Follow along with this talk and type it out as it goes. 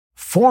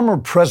Former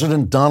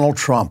President Donald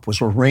Trump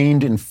was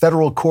arraigned in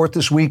federal court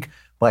this week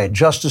by a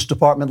Justice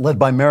Department led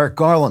by Merrick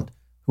Garland,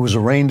 who was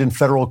arraigned in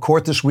federal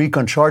court this week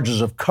on charges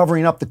of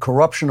covering up the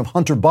corruption of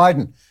Hunter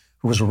Biden,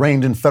 who was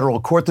arraigned in federal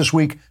court this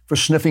week for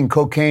sniffing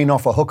cocaine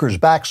off a hooker's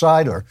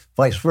backside or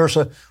vice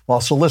versa, while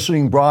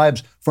soliciting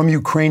bribes from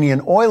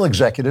Ukrainian oil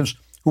executives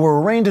who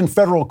were arraigned in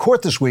federal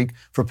court this week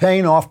for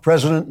paying off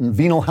President and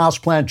venal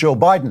houseplant Joe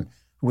Biden,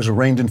 who was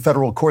arraigned in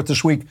federal court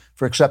this week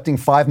for accepting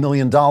 $5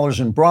 million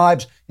in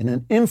bribes in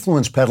an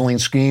influence peddling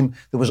scheme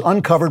that was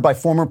uncovered by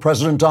former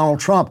President Donald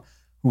Trump,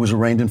 who was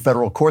arraigned in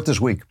federal court this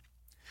week.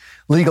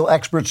 Legal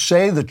experts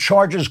say the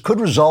charges could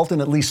result in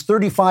at least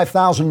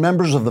 35,000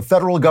 members of the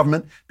federal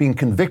government being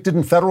convicted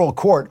in federal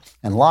court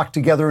and locked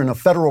together in a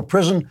federal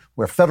prison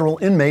where federal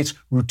inmates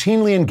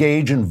routinely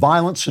engage in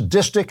violent,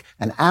 sadistic,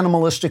 and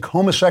animalistic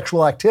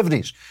homosexual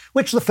activities,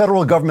 which the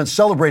federal government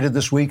celebrated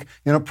this week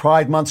in a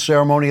Pride Month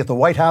ceremony at the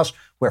White House,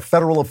 where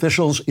federal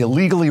officials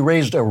illegally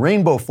raised a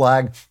rainbow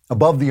flag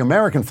above the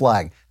American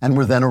flag and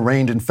were then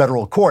arraigned in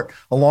federal court,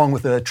 along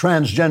with a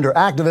transgender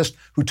activist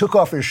who took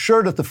off his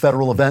shirt at the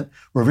federal event,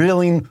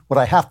 revealing what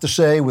I have to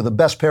say were the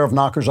best pair of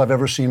knockers I've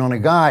ever seen on a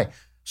guy.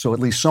 So at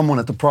least someone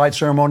at the Pride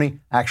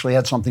ceremony actually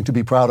had something to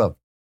be proud of.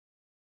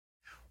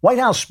 White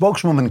House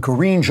spokeswoman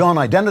Karine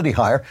Jean-Identity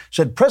Hire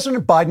said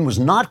President Biden was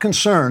not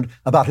concerned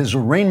about his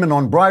arraignment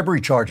on bribery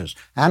charges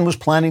and was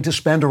planning to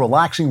spend a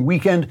relaxing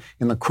weekend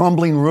in the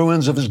crumbling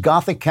ruins of his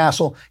Gothic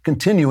castle,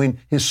 continuing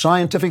his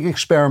scientific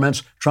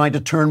experiments trying to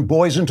turn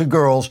boys into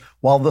girls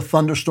while the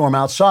thunderstorm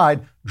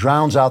outside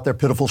drowns out their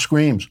pitiful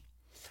screams.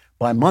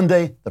 By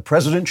Monday, the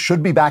president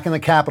should be back in the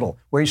Capitol,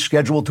 where he's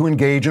scheduled to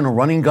engage in a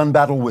running gun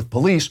battle with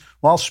police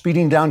while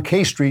speeding down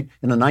K Street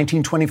in a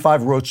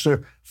 1925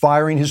 Roadster,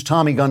 firing his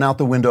Tommy gun out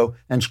the window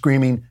and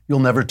screaming, "You'll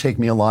never take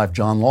me alive,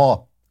 John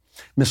Law."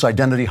 Miss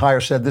Identity Hire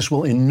said this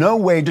will in no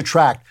way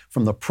detract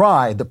from the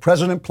pride the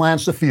president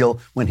plans to feel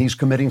when he's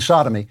committing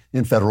sodomy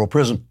in federal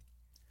prison.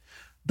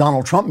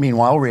 Donald Trump,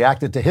 meanwhile,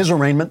 reacted to his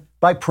arraignment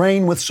by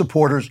praying with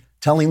supporters,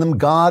 telling them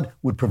God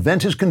would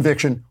prevent his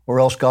conviction or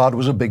else God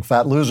was a big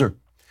fat loser.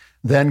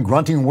 Then,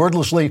 grunting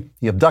wordlessly,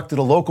 he abducted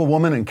a local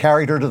woman and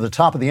carried her to the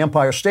top of the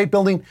Empire State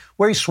Building,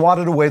 where he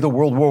swatted away the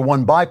World War I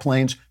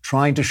biplanes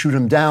trying to shoot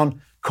him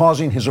down,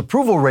 causing his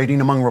approval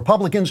rating among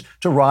Republicans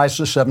to rise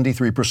to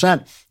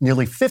 73%,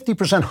 nearly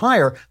 50%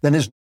 higher than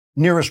his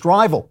nearest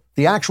rival,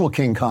 the actual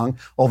King Kong,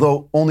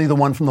 although only the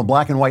one from the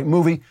black and white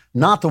movie,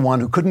 not the one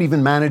who couldn't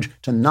even manage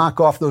to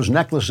knock off those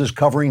necklaces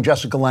covering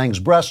Jessica Lange's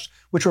breasts,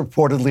 which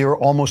reportedly are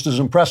almost as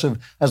impressive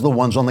as the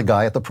ones on the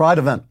guy at the Pride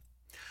event.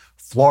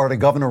 Florida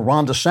Governor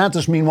Ron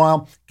DeSantis,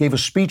 meanwhile, gave a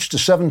speech to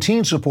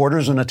 17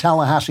 supporters in a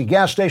Tallahassee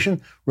gas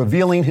station,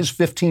 revealing his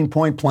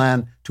 15-point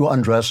plan to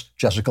undress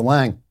Jessica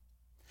Lange.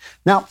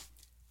 Now,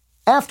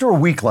 after a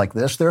week like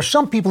this, there are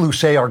some people who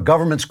say our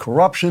government's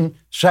corruption,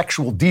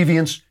 sexual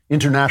deviance,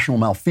 international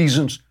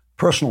malfeasance,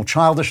 personal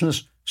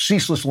childishness,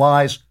 ceaseless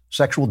lies,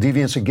 sexual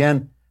deviance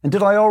again, and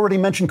did I already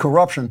mention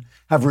corruption,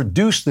 have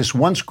reduced this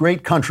once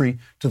great country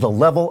to the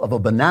level of a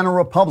banana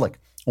republic,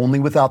 only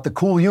without the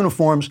cool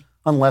uniforms,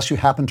 unless you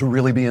happen to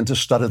really be into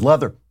studded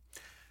leather.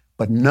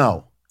 But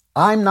no,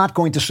 I'm not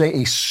going to say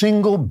a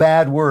single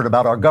bad word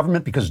about our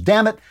government because,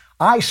 damn it,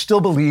 I still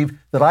believe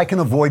that I can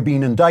avoid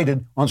being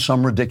indicted on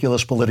some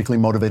ridiculous politically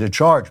motivated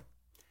charge.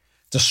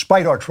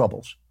 Despite our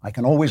troubles, I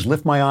can always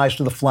lift my eyes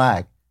to the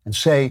flag and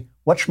say,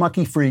 what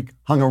schmucky freak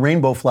hung a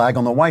rainbow flag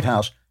on the White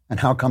House, and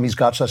how come he's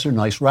got such a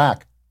nice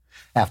rack?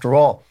 After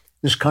all,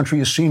 this country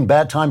has seen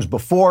bad times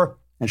before,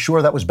 and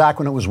sure, that was back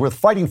when it was worth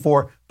fighting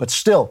for, but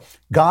still,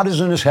 God is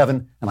in his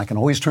heaven, and I can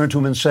always turn to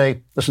him and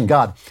say, listen,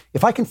 God,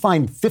 if I can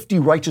find 50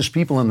 righteous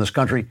people in this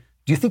country,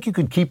 do you think you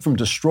could keep from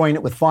destroying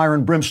it with fire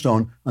and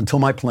brimstone until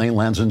my plane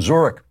lands in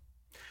Zurich?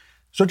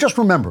 So just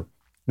remember,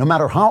 no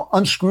matter how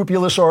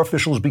unscrupulous our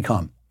officials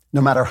become,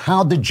 no matter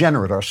how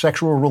degenerate our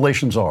sexual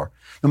relations are,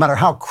 no matter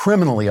how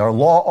criminally our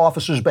law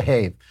officers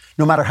behave,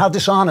 no matter how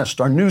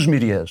dishonest our news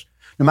media is,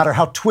 no matter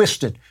how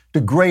twisted,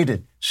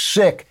 degraded,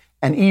 sick,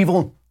 and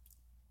evil,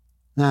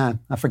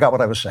 I forgot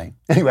what I was saying.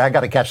 Anyway, I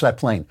got to catch that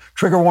plane.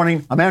 Trigger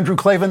warning, I'm Andrew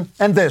Klavan,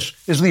 and this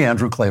is The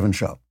Andrew Klavan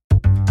Show.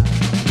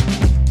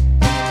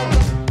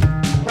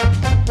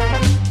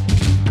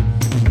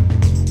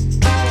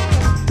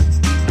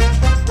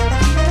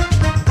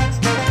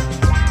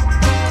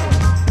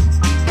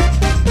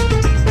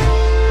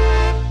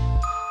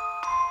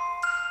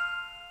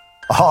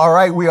 All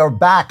right, we are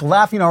back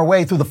laughing our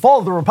way through the fall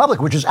of the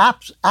Republic, which is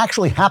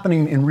actually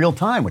happening in real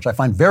time, which I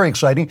find very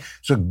exciting.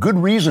 It's a good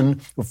reason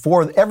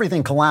before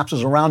everything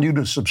collapses around you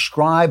to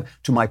subscribe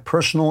to my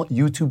personal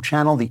YouTube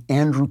channel, the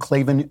Andrew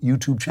Klavan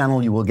YouTube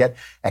channel. You will get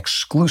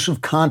exclusive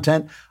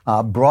content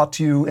brought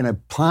to you in a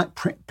plain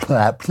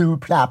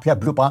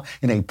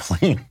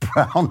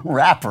brown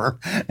wrapper,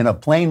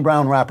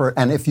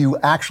 And if you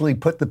actually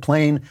put the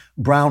plain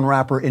brown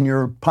wrapper in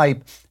your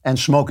pipe and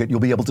smoke it,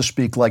 you'll be able to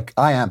speak like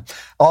I am.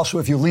 Also,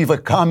 if you leave a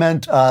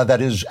comment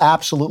that is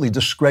absolutely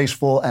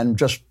disgraceful and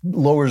just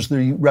lowers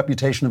the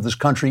reputation of this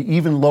country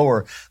even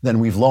lower than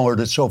we've lowered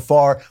it so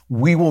far,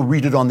 we will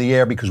read it on the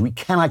air because we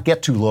cannot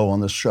get too low on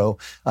this show.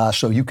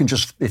 So you can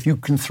just, if you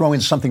can throw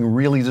in something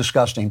really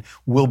disgusting,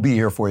 we'll be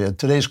here for you.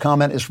 Today's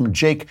comment is from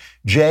Jake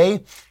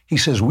J. He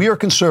says, "We are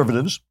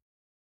conservatives.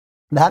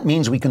 That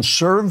means we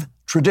conserve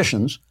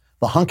traditions.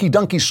 The Hunky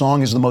Dunky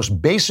song is the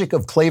most basic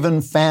of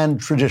Klavan fan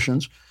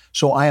traditions.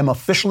 So I am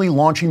officially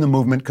launching the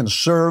movement,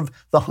 Conserve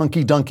the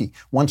Hunky Dunky.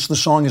 Once the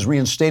song is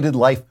reinstated,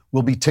 life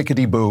will be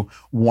tickety-boo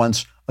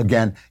once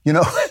again." You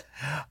know,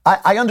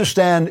 I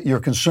understand your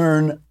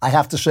concern. I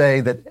have to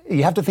say that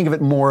you have to think of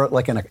it more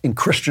like in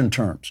Christian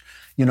terms.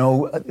 You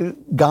know,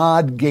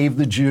 God gave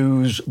the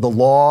Jews the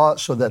law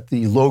so that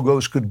the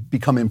logos could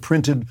become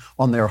imprinted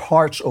on their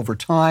hearts over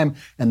time,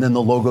 and then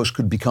the logos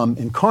could become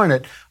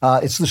incarnate.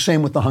 It's the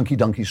same with the Hunky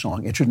Dunky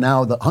song.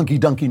 The hunky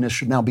dunkiness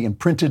should now be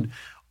imprinted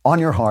on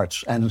your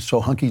hearts, and so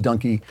hunky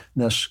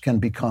dunkiness can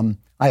become,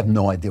 I have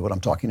no idea what I'm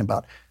talking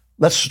about.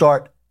 Let's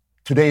start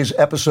today's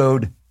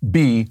episode,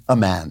 Be a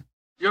Man.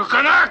 You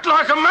can act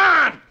like a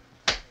man!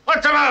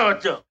 What's the matter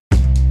with you?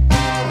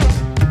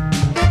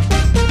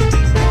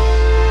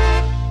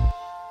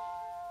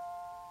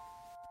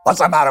 What's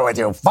the matter with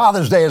you?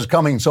 Father's Day is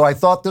coming, so I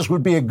thought this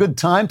would be a good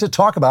time to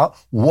talk about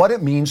what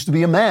it means to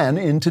be a man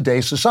in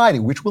today's society,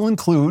 which will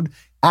include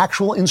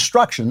actual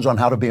instructions on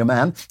how to be a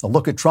man, a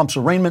look at Trump's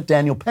arraignment,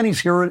 Daniel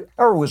Penny's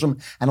heroism,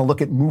 and a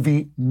look at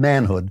movie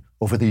manhood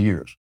over the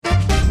years.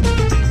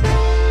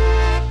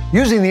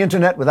 Using the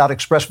internet without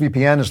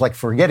ExpressVPN is like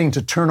forgetting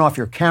to turn off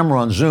your camera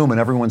on Zoom and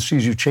everyone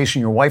sees you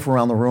chasing your wife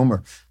around the room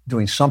or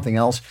doing something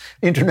else.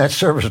 Internet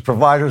service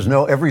providers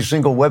know every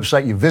single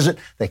website you visit.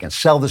 They can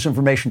sell this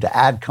information to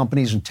ad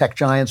companies and tech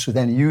giants who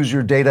then use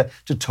your data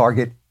to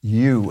target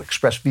you.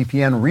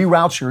 ExpressVPN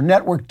reroutes your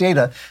network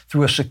data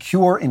through a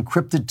secure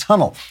encrypted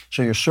tunnel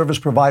so your service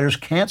providers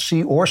can't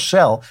see or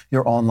sell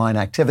your online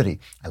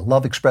activity. I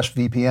love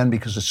ExpressVPN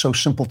because it's so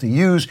simple to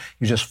use.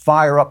 You just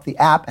fire up the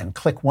app and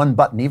click one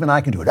button. Even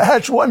I can do it.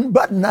 That's one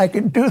button, I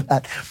can do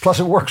that. Plus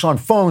it works on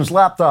phones,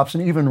 laptops,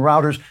 and even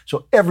routers,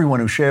 so everyone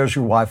who shares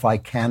your Wi-Fi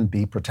can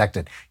be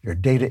protected. Your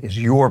data is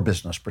your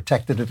business.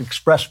 Protected at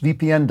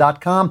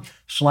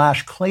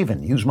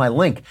expressvpn.com/Klavan. Use my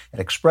link at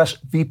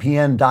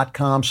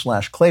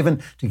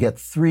expressvpn.com/Klavan to get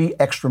 3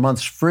 extra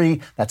months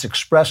free. That's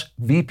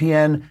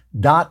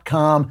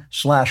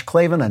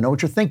expressvpn.com/Klavan. I know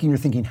what you're thinking. You're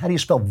thinking, how do you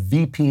spell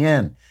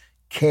VPN?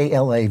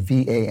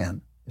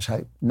 Klavan.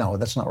 No,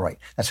 that's not right.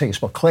 That's how you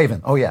spell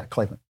Klavan. Oh, yeah,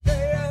 Klavan.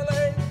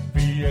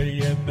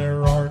 Klavan,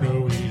 there are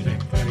no E's in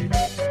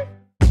Klavan.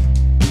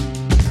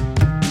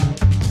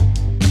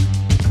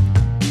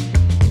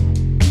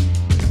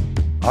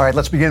 All right,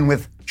 let's begin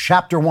with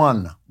Chapter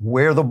 1,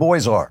 Where the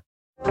Boys Are.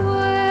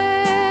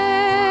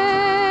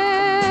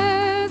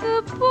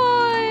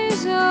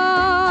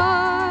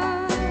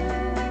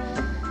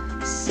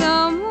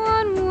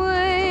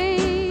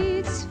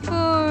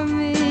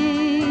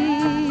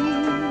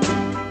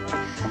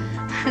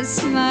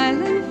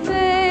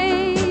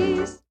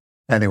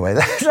 Anyway,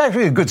 that's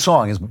actually a good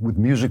song. It's with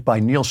music by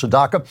Neil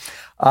Sedaka.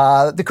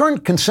 The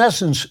current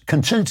consensus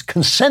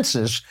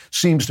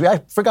seems to be,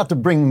 I forgot to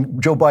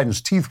bring Joe Biden's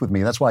teeth with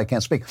me. That's why I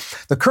can't speak.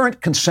 The current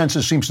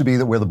consensus seems to be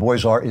that where the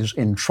boys are is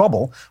in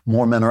trouble.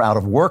 More men are out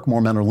of work. More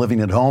men are living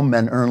at home.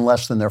 Men earn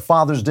less than their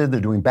fathers did. They're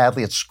doing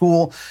badly at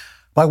school.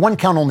 By one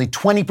count, only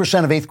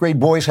 20% of 8th grade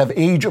boys have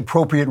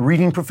age-appropriate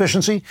reading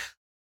proficiency.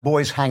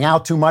 Boys hang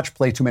out too much,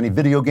 play too many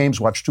video games,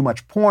 watch too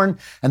much porn,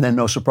 and then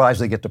no surprise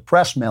they get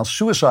depressed. Male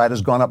suicide has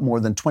gone up more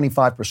than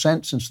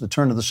 25% since the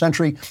turn of the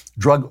century.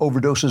 Drug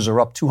overdoses are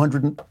up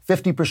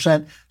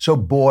 250%. So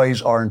boys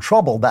are in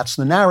trouble. That's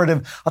the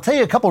narrative. I'll tell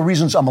you a couple of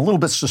reasons I'm a little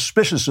bit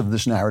suspicious of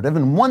this narrative.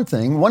 And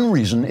one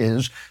reason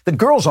is that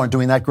girls aren't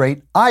doing that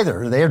great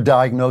either. They are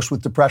diagnosed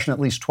with depression at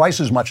least twice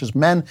as much as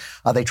men.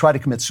 They try to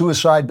commit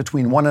suicide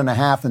between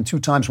 1.5 and 2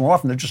 times more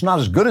often. They're just not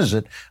as good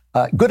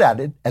at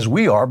it as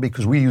we are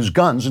because we use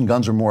guns and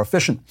guns are more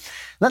efficient.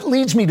 That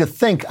leads me to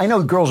think, I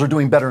know girls are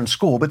doing better in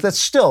school, but that's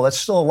still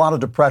a lot of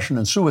depression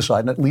and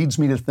suicide. And it leads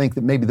me to think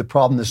that maybe the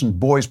problem isn't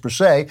boys per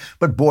se,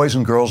 but boys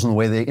and girls and the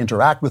way they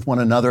interact with one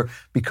another,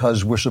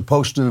 because we're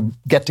supposed to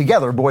get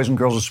together. Boys and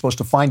girls are supposed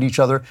to find each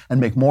other and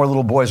make more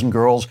little boys and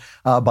girls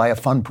by a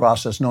fun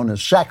process known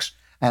as sex,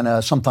 and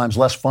a sometimes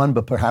less fun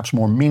but perhaps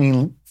more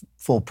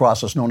meaningful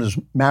process known as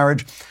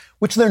marriage,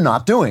 which they're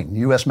not doing.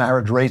 U.S.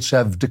 marriage rates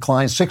have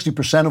declined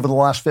 60% over the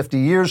last 50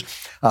 years.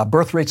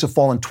 Birth rates have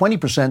fallen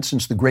 20%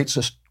 since the Great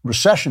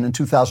Recession in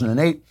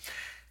 2008.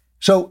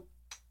 So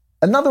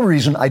another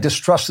reason I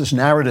distrust this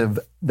narrative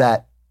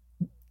that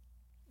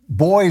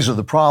boys are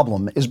the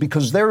problem is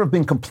because there have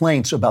been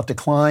complaints about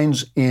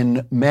declines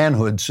in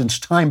manhood since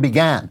time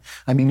began.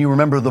 I mean, you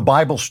remember the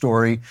Bible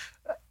story,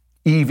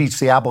 Eve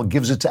eats the apple,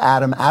 gives it to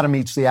Adam, Adam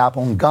eats the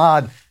apple, and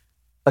God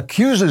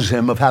accuses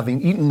him of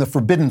having eaten the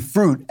forbidden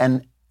fruit,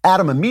 and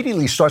Adam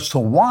immediately starts to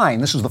whine.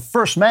 This is the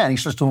first man. He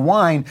starts to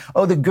whine.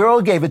 Oh, the girl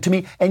gave it to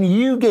me, and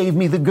you gave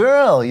me the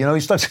girl. He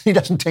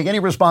doesn't take any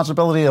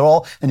responsibility at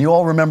all. And you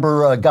all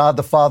remember God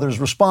the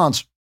Father's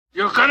response.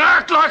 You can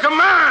act like a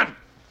man.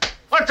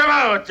 What's the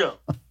matter with you?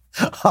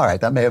 All right,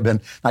 that may have been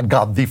not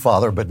God the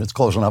Father, but it's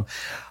close enough.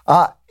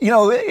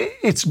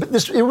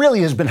 It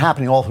really has been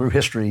happening all through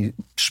history.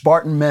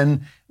 Spartan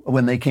men,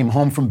 when they came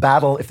home from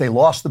battle, if they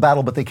lost the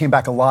battle but they came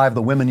back alive,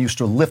 the women used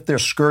to lift their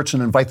skirts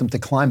and invite them to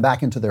climb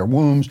back into their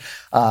wombs.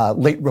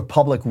 Late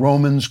Republic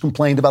Romans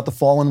complained about the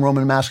fallen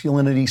Roman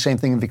masculinity. Same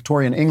thing in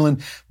Victorian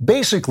England.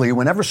 Basically,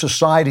 whenever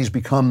societies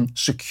become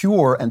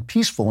secure and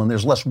peaceful and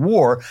there's less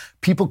war,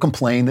 people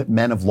complain that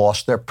men have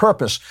lost their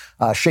purpose.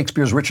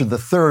 Shakespeare's Richard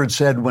III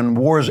said, when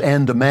wars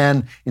end, a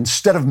man,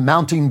 instead of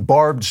mounting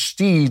barbed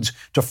steeds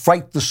to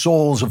fright the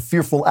souls of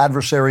fearful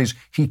adversaries,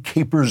 he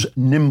capers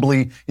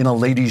nimbly in a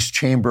lady's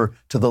chamber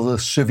to the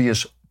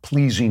lascivious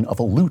pleasing of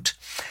a lute.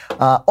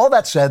 All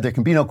that said, there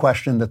can be no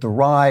question that the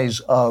rise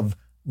of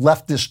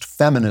leftist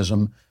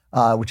feminism,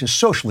 which is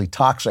socially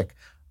toxic,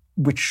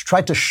 which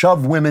tried to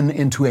shove women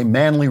into a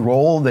manly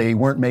role they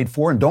weren't made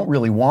for and don't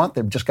really want.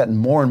 They've just gotten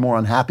more and more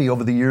unhappy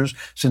over the years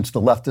since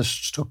the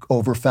leftists took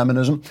over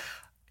feminism.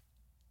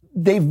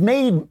 They've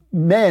made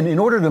men, in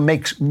order to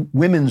make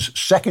women's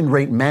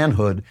second-rate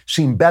manhood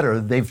seem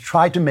better, they've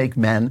tried to make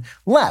men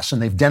less,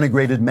 and they've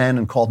denigrated men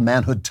and called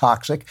manhood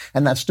toxic,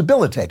 and that's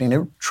debilitating.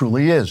 It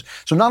truly is.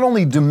 So not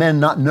only do men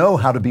not know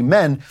how to be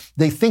men,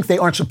 they think they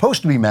aren't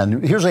supposed to be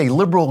men. Here's a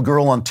liberal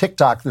girl on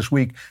TikTok this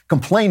week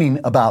complaining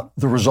about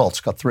the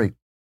results. Cut 3. Do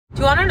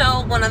you want to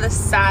know one of the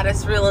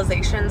saddest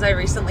realizations I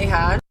recently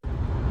had?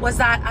 Was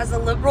that as a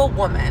liberal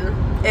woman,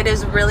 it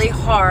is really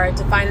hard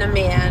to find a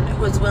man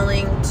who is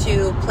willing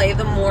to play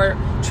the more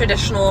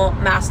traditional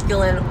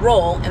masculine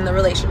role in the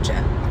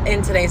relationship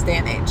in today's day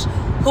and age,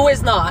 who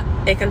is not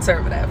a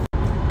conservative.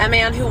 A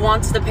man who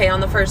wants to pay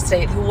on the first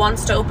date, who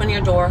wants to open your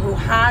door, who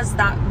has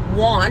that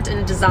want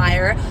and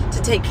desire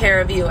to take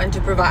care of you and to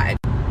provide,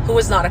 who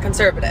is not a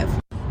conservative.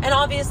 And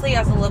obviously,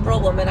 as a liberal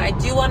woman, I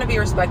do want to be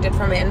respected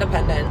for my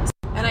independence.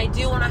 And I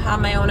do want to have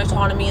my own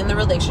autonomy in the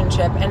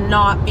relationship and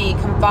not be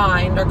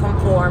confined or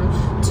conform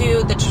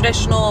to the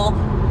traditional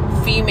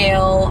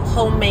female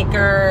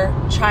homemaker,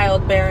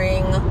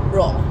 childbearing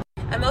role.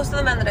 And most of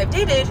the men that I've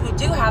dated who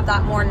do have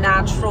that more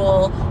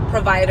natural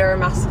provider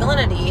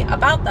masculinity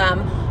about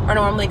them are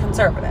normally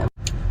conservative.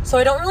 So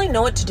I don't really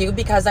know what to do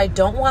because I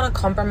don't want to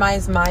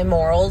compromise my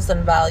morals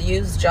and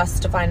values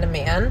just to find a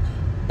man.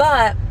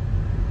 But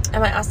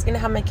am I asking to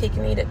have my cake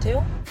and eat it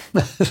too?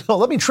 So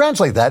let me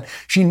translate that.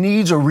 She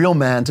needs a real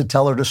man to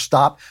tell her to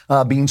stop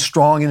being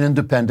strong and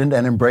independent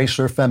and embrace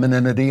her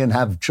femininity and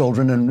have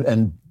children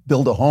and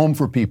build a home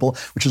for people,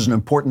 which is an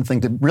important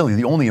thing really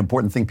the only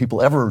important thing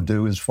people ever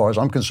do as far as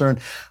I'm concerned.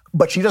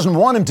 But she doesn't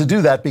want him to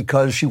do that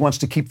because she wants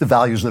to keep the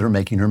values that are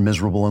making her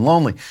miserable and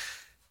lonely.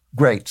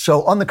 Great.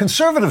 So on the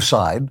conservative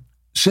side,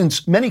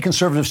 since many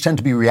conservatives tend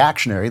to be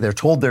reactionary, they're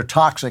told they're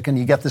toxic, and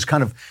you get this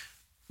kind of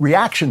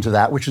reaction to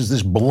that, which is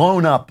this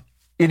blown up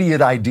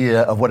idiot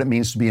idea of what it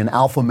means to be an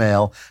alpha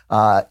male,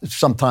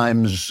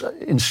 sometimes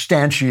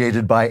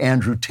instantiated by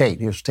Andrew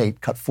Tate. Here's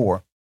Tate, cut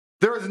 4.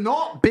 There has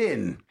not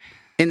been,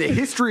 in the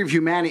history of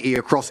humanity,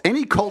 across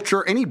any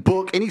culture, any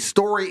book, any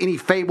story, any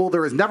fable,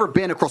 there has never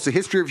been across the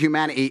history of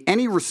humanity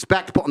any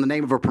respect put on the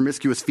name of a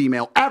promiscuous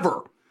female,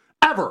 ever.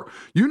 Ever.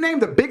 You name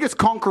the biggest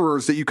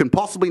conquerors that you can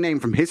possibly name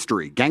from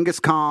history. Genghis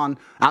Khan,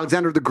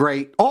 Alexander the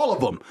Great, all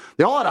of them.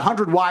 They all had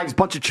 100 wives,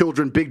 bunch of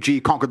children, Big G,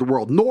 conquered the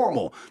world.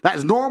 Normal. That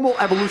is normal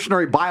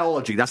evolutionary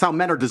biology. That's how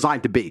men are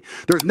designed to be.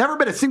 There's never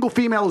been a single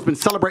female who's been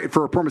celebrated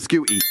for her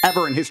promiscuity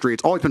ever in history.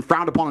 It's always been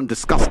frowned upon and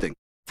disgusting.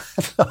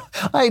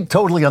 I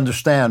totally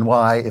understand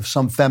why, if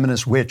some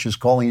feminist witch is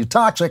calling you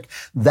toxic,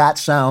 that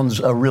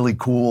sounds really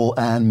cool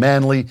and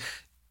manly.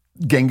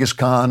 Genghis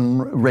Khan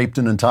raped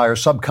an entire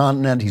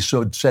subcontinent. He's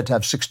said to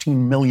have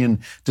 16 million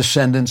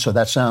descendants, so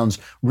that sounds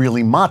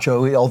really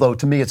macho, although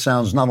to me it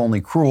sounds not only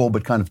cruel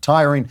but kind of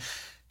tiring.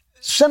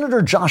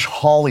 Senator Josh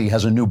Hawley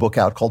has a new book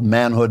out called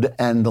Manhood,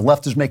 and the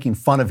left is making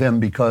fun of him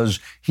because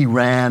he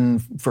ran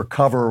for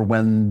cover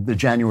when the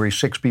January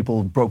 6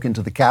 people broke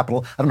into the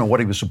Capitol. I don't know what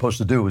he was supposed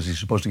to do. Was he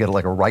supposed to get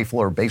like a rifle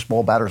or a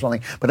baseball bat or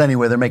something? But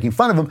anyway, they're making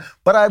fun of him.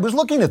 But I was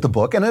looking at the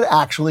book, and it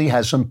actually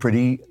has some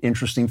pretty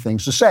interesting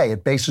things to say.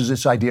 It bases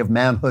its idea of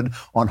manhood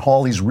on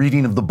Hawley's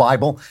reading of the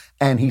Bible,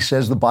 and he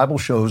says the Bible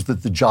shows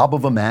that the job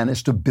of a man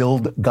is to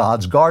build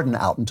God's garden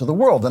out into the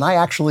world. And I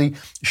actually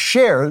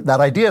share that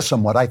idea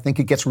somewhat. I think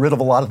it gets rid of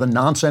a lot of the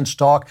nonsense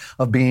talk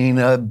of being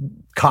a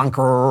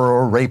conqueror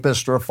or a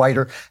rapist or a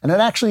fighter. And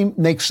it actually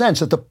makes sense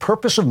that the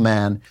purpose of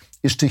man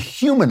is to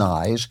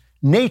humanize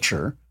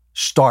nature,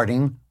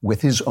 starting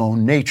with his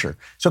own nature.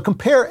 So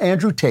compare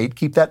Andrew Tate,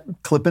 keep that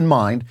clip in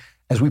mind,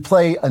 as we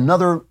play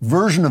another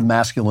version of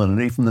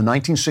masculinity from the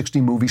 1960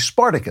 movie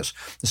Spartacus.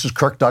 This is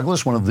Kirk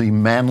Douglas, one of the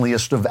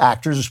manliest of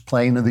actors,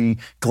 playing the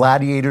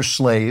gladiator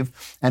slave,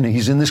 and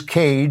he's in this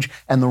cage,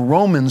 and the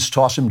Romans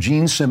toss him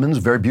Gene Simmons, a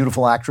very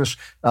beautiful actress,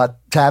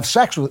 to have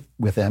sex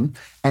with him,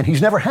 and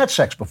he's never had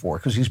sex before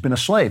because he's been a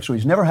slave, so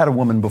he's never had a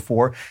woman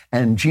before,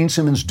 and Gene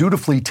Simmons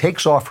dutifully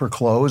takes off her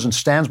clothes and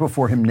stands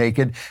before him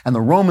naked, and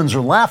the Romans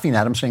are laughing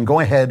at him, saying, "Go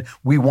ahead,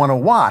 we want to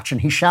watch," and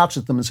he shouts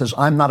at them and says,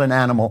 "I'm not an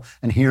animal,"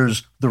 and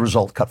here's the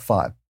result, cut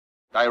 5.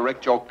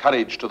 Direct your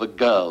courage to the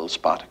girl,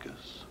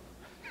 Spartacus.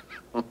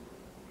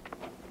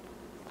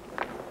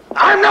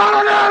 I'm not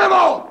an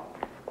animal!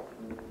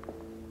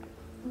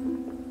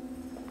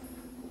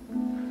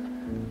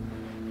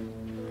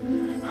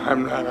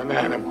 I'm not an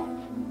animal.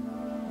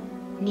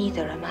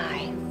 Neither am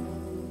I.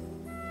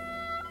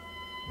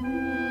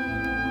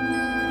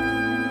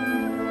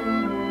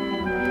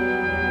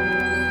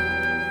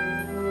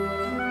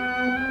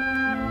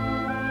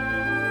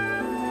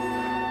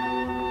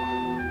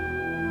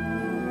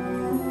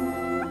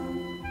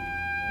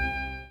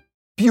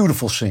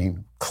 Beautiful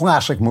scene,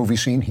 classic movie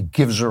scene. He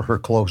gives her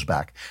clothes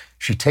back.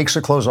 She takes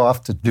her clothes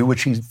off to do what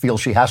she feels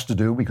she has to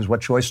do, because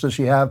what choice does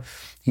she have?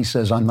 He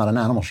says, I'm not an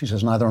animal. She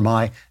says, neither am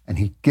I. And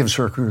he gives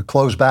her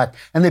clothes back,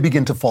 and they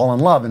begin to fall in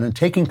love. And in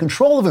taking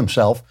control of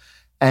himself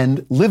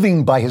and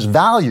living by his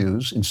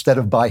values instead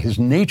of by his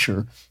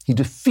nature, he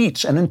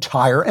defeats an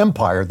entire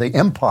empire. The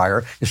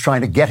empire is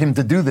trying to get him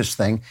to do this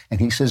thing, and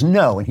he says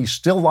no, and he's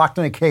still locked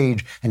in a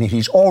cage, and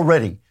he's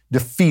already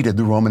defeated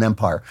the Roman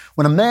Empire.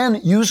 When a man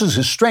uses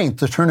his strength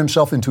to turn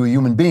himself into a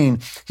human being,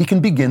 he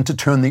can begin to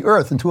turn the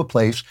earth into a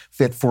place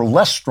fit for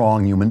less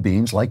strong human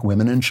beings like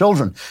women and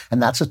children.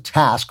 And that's a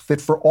task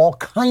fit for all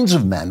kinds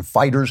of men: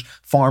 fighters,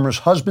 farmers,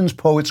 husbands,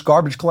 poets,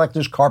 garbage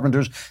collectors,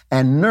 carpenters,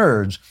 and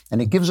nerds.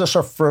 And it gives us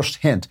our first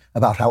hint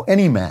about how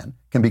any man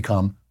can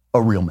become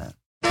a real man.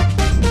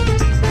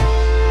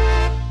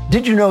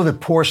 Did you know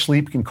that poor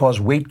sleep can cause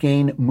weight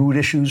gain, mood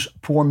issues,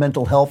 poor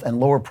mental health, and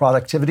lower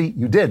productivity?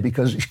 You did,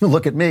 because you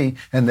look at me,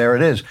 and there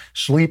it is.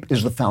 Sleep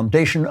is the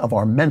foundation of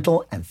our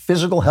mental and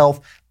physical health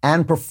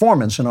and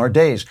performance in our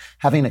days.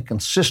 Having a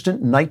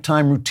consistent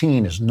nighttime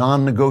routine is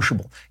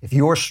non-negotiable. If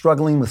you're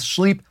struggling with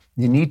sleep,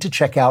 you need to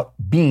check out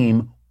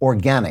Beam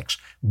Organics.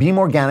 Beam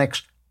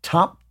Organics'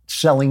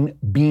 top-selling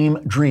Beam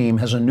Dream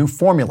has a new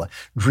formula.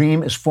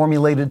 Dream is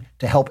formulated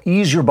to help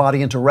ease your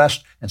body into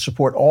rest and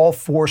support all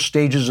 4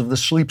 stages of the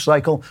sleep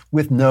cycle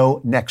with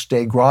no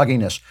next-day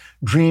grogginess.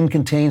 Dream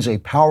contains a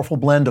powerful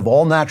blend of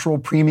all-natural,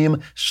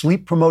 premium,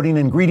 sleep-promoting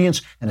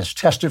ingredients and is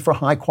tested for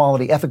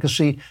high-quality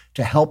efficacy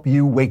to help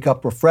you wake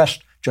up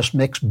refreshed. Just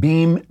mix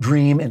Beam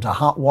Dream into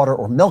hot water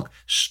or milk,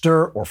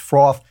 stir or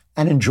froth,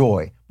 and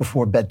enjoy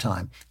before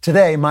bedtime.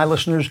 Today, my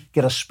listeners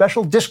get a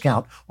special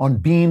discount on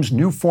Beam's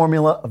new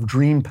formula of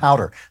Dream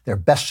Powder, their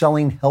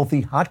best-selling healthy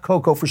hot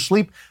cocoa for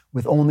sleep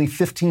with only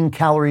 15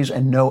 calories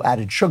and no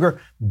added sugar.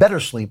 Better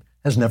sleep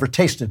has never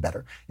tasted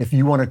better. If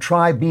you want to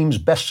try Beam's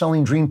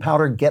best-selling Dream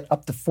Powder, get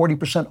up to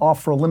 40%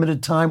 off for a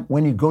limited time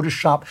when you go to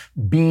shop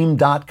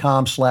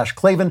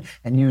beam.com/Klavan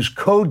and use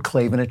code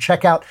Klavan at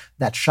checkout.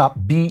 That's shop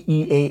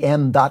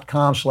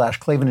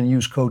BEAM.com/Klavan and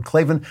use code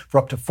Klavan for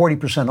up to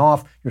 40%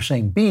 off. You're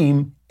saying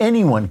Beam.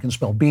 Anyone can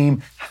spell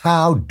Beam.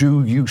 How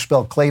do you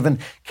spell Klavan?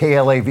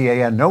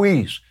 Klavan, no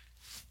E's.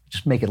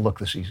 Just make it look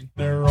this easy.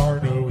 There are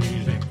no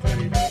E's in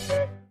Klavan.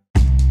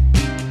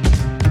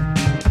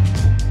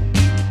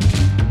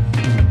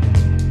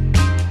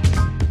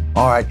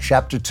 All right,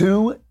 Chapter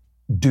 2,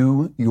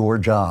 Do Your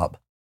Job.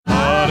 You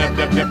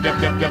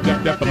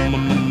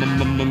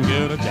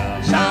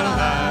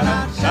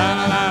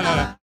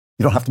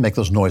don't have to make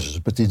those noises,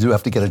 but you do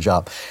have to get a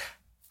job.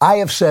 I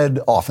have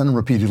said often,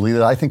 repeatedly,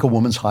 that I think a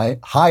woman's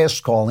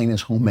highest calling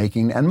is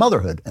homemaking and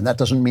motherhood. And that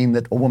doesn't mean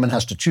that a woman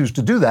has to choose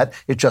to do that.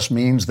 It just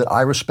means that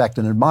I respect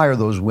and admire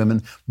those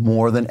women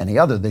more than any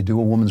other. They do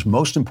a woman's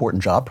most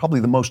important job,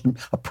 probably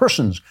a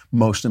person's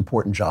most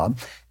important job.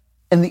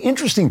 And the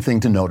interesting thing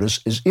to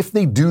notice is if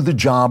they do the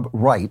job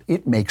right,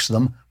 it makes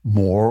them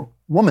more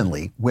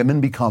womanly.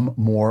 Women become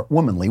more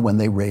womanly when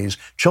they raise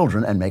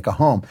children and make a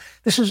home.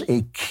 This is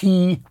a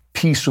key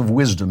piece of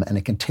wisdom, and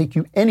it can take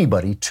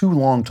anybody too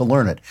long to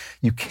learn it.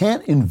 You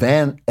can't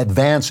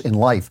advance in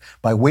life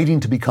by waiting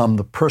to become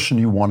the person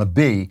you want to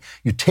be.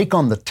 You take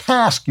on the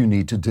task you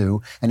need to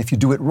do, and if you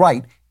do it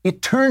right,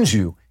 it turns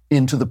you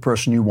into the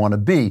person you want to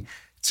be.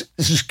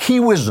 This is key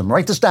wisdom.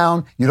 Write this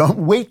down. You don't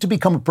wait to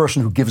become a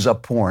person who gives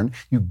up porn.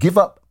 You give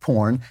up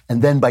porn,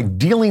 and then by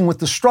dealing with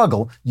the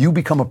struggle, you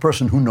become a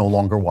person who no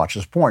longer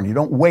watches porn. You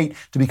don't wait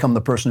to become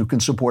the person who can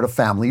support a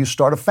family. You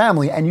start a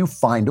family, and you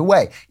find a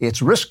way.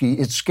 It's risky.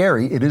 It's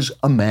scary. It is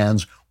a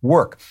man's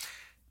work.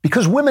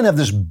 Because women have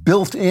this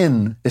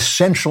built-in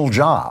essential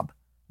job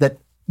that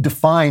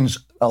defines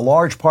a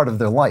large part of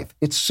their life,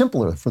 it's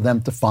simpler for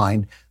them to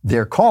find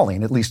their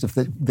calling, at least if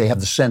they have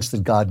the sense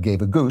that God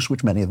gave a goose,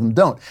 which many of them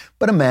don't.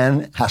 But a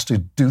man has to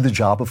do the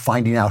job of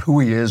finding out who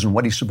he is and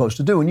what he's supposed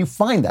to do, and you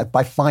find that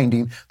by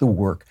finding the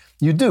work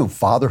you do.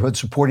 Fatherhood,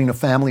 supporting a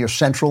family are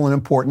central and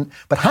important,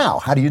 but how?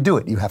 How do you do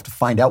it? You have to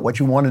find out what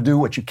you want to do,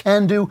 what you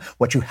can do,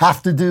 what you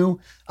have to do.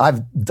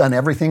 I've done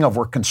everything. I've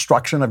worked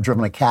construction. I've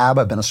driven a cab.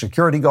 I've been a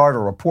security guard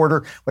or a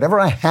reporter, whatever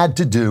I had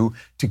to do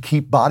to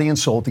keep body and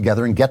soul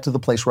together and get to the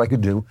place where I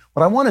could do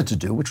what I wanted to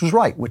do, which was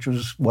right, which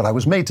was what I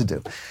was made to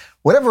do.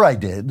 Whatever I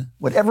did,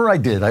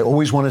 I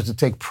always wanted to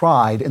take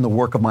pride in the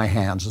work of my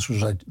hands. This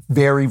was a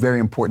very, very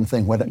important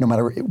thing. No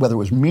matter whether it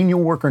was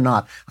menial work or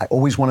not, I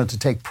always wanted to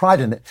take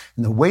pride in it.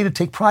 And the way to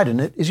take pride in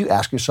it is you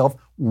ask yourself,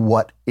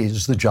 what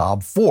is the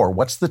job for?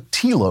 What's the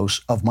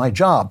telos of my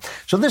job?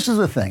 So this is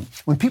the thing.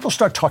 When people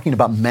start talking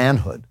about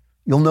manhood,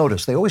 you'll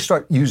notice they always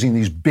start using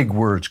these big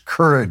words,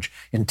 courage,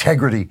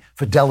 integrity,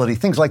 fidelity,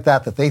 things like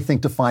that they think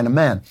define a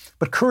man.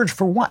 But courage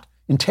for what?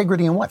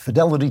 Integrity and what?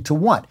 Fidelity to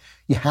what?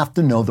 You have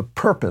to know the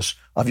purpose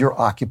of your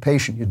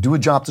occupation. You do a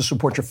job to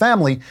support your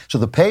family, so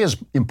the pay is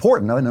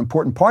important, an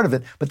important part of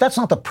it, but that's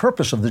not the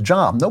purpose of the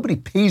job. Nobody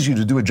pays you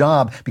to do a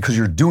job because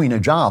you're doing a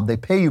job. They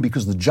pay you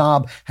because the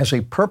job has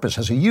a purpose,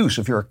 has a use.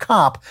 If you're a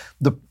cop,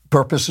 the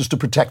purpose is to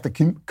protect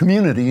the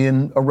community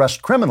and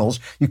arrest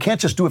criminals. You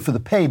can't just do it for the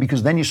pay,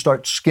 because then you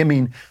start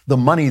skimming the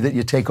money that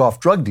you take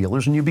off drug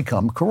dealers and you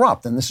become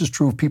corrupt. And this is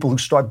true of people who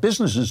start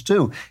businesses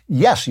too.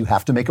 Yes, you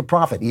have to make a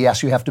profit.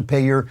 Yes, you have to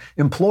pay your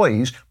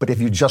employees. But if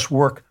you just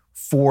work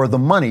for the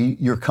money,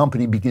 your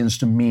company begins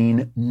to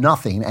mean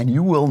nothing, and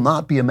you will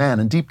not be a man.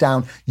 And deep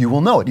down, you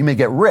will know it. You may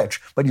get rich,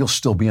 but you'll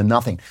still be a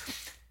nothing.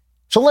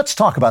 So let's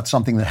talk about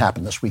something that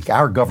happened this week.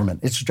 Our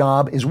government, its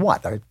job is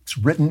what? It's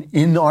written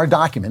in our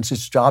documents.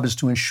 Its job is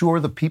to ensure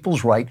the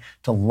people's right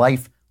to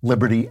life,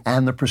 liberty,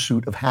 and the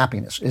pursuit of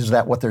happiness. Is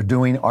that what they're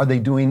doing? Are they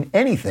doing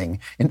anything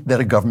that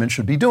a government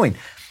should be doing?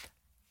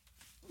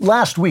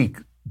 Last week,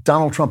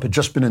 Donald Trump had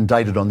just been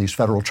indicted on these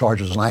federal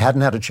charges, and I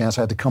hadn't had a chance.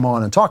 I had to come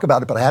on and talk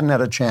about it, but I hadn't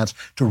had a chance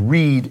to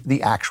read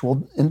the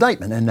actual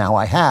indictment, and now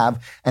I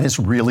have, and it's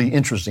really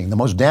interesting. The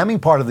most damning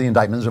part of the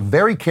indictment is a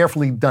very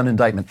carefully done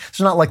indictment.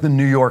 It's not like the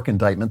New York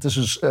indictment. This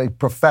is a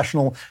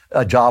professional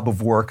job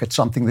of work. It's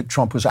something that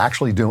Trump was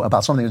actually doing,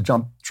 about something that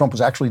Trump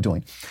was actually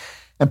doing.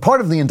 And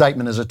part of the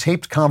indictment is a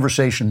taped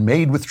conversation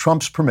made with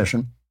Trump's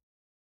permission,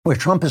 where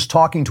Trump is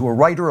talking to a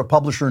writer, a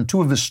publisher, and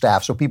two of his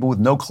staff, so people with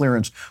no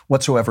clearance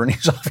whatsoever. And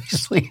he's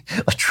obviously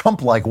a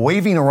Trump-like,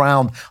 waving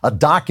around a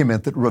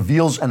document that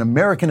reveals an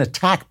American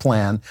attack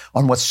plan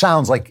on what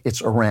sounds like it's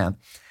Iran.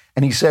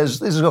 And he says,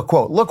 this is a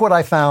quote, "Look what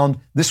I found.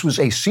 This was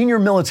a senior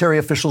military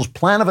official's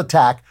plan of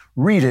attack.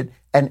 Read it."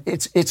 And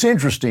it's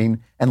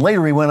interesting. And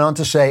later he went on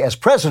to say, as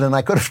president,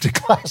 I could have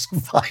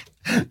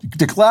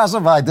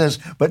declassified this,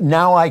 but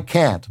now I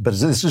can't. But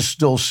this is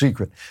still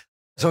secret.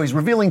 So he's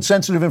revealing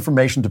sensitive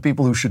information to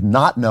people who should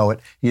not know it.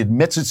 He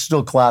admits it's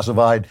still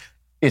classified.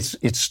 It's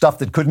stuff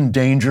that could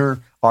endanger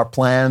our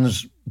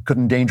plans, could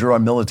endanger our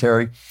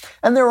military.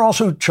 And there are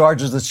also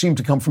charges that seem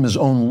to come from his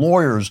own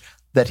lawyers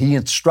that he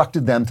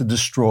instructed them to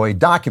destroy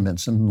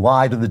documents and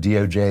lie to the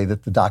DOJ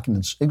that the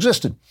documents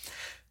existed.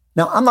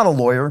 Now, I'm not a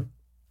lawyer.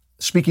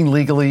 Speaking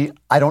legally,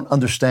 I don't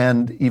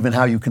understand even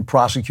how you can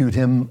prosecute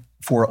him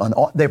for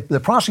they're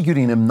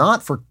prosecuting him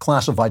not for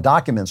classified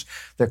documents.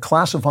 They're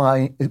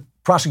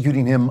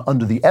prosecuting him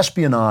under the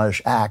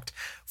Espionage Act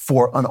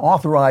for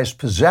unauthorized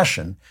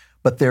possession.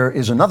 But there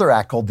is another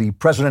act called the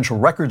Presidential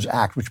Records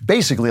Act, which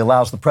basically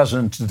allows the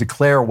president to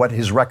declare what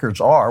his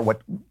records are,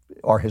 what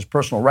are his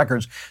personal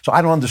records. So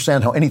I don't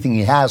understand how anything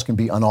he has can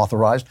be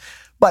unauthorized.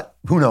 But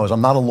who knows?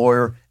 I'm not a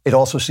lawyer. It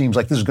also seems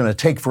like this is going to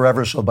take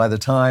forever. So by the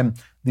time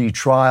the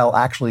trial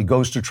actually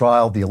goes to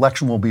trial, the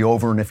election will be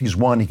over. And if he's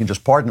won, he can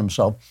just pardon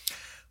himself.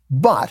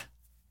 But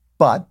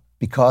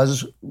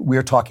because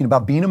we're talking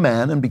about being a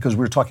man, and because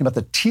we're talking about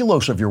the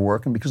telos of your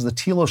work, and because the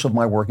telos of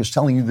my work is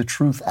telling you the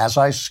truth as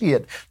I see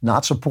it,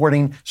 not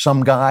supporting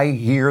some guy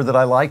here that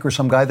I like or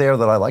some guy there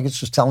that I like. It's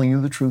just telling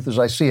you the truth as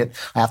I see it.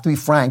 I have to be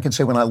frank and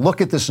say, when I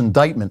look at this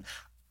indictment,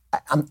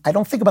 I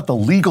don't think about the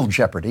legal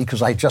jeopardy,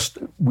 because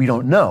we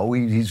don't know.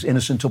 He's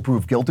innocent till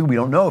proved guilty. We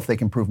don't know if they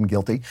can prove him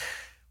guilty.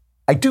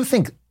 I do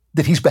think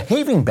that he's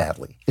behaving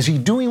badly. Is he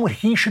doing what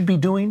he should be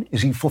doing?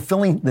 Is he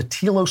fulfilling the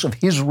telos of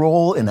his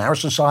role in our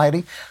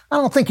society? I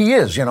don't think he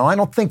is. I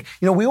don't think,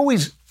 we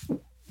always,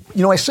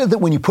 I said that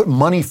when you put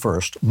money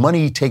first,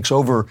 money takes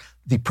over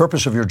the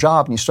purpose of your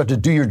job, and you start to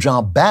do your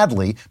job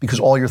badly because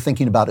all you're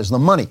thinking about is the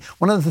money.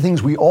 One of the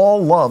things we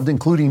all loved,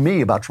 including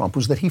me, about Trump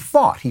was that he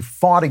fought. He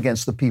fought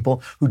against the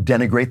people who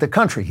denigrate the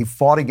country. He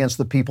fought against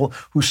the people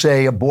who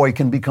say a boy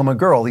can become a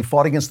girl. He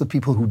fought against the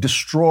people who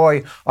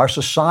destroy our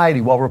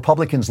society, while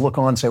Republicans look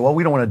on and say, well,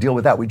 we don't want to deal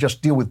with that. We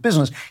just deal with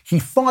business. He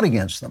fought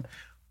against them.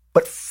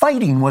 But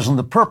fighting wasn't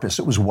the purpose.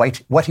 It was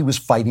what he was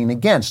fighting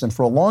against. And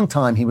for a long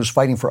time, he was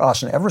fighting for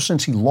us. And ever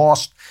since he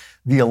lost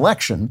the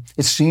election,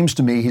 it seems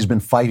to me he's been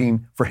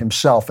fighting for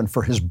himself and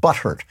for his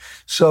butthurt.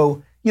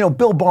 So,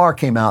 Bill Barr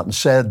came out and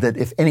said that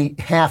if any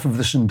half of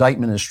this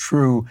indictment is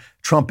true,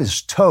 Trump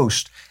is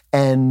toast.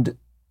 And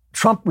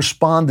Trump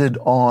responded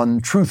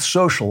on Truth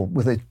Social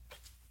with a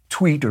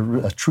tweet,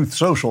 or a Truth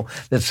Social,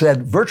 that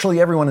said virtually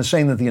everyone is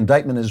saying that the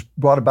indictment is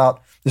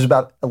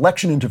about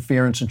election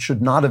interference and should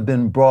not have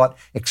been brought,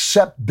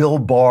 except Bill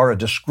Barr, a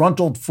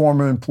disgruntled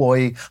former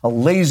employee, a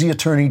lazy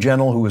attorney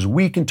general who is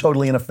weak and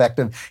totally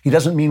ineffective. He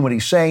doesn't mean what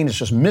he's saying. It's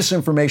just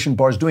misinformation.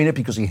 Barr's doing it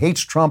because he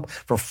hates Trump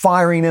for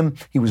firing him.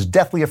 He was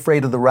deathly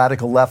afraid of the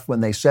radical left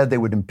when they said they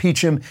would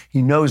impeach him.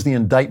 He knows the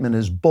indictment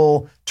is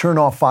bull. Turn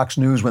off Fox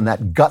News when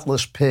that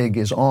gutless pig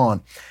is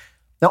on.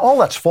 Now, all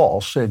that's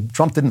false.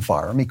 Trump didn't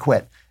fire him. He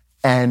quit.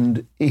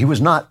 And he was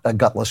not a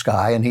gutless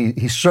guy, and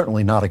he's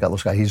certainly not a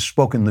gutless guy. He's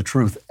spoken the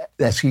truth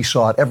as he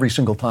saw it every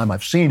single time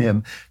I've seen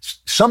him,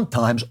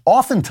 sometimes,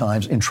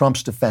 oftentimes in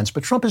Trump's defense.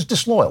 But Trump is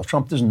disloyal.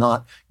 Trump does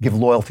not give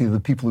loyalty to the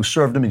people who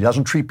served him. He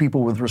doesn't treat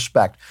people with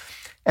respect.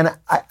 And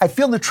I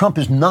feel that Trump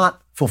is not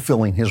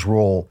fulfilling his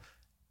role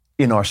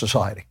in our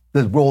society,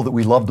 the role that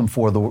we loved him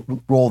for, the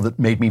role that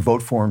made me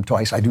vote for him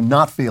twice. I do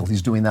not feel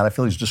he's doing that. I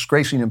feel he's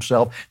disgracing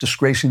himself,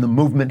 disgracing the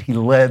movement he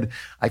led.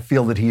 I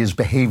feel that he is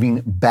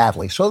behaving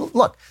badly. So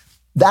look,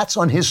 that's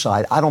on his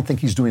side. I don't think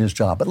he's doing his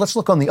job. But let's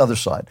look on the other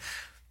side.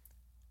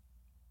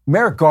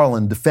 Merrick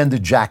Garland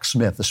defended Jack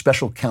Smith, the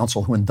special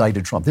counsel who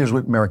indicted Trump. Here's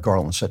what Merrick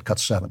Garland said, cut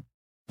 7.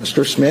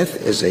 Mr.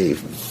 Smith is a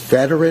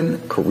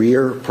veteran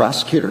career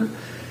prosecutor.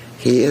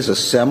 He has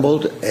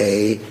assembled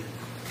a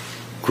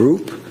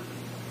group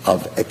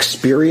of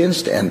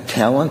experienced and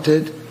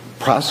talented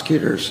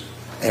prosecutors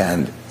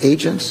and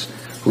agents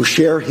who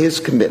share his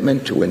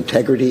commitment to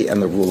integrity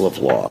and the rule of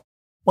law.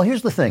 Well,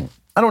 here's the thing.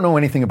 I don't know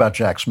anything about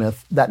Jack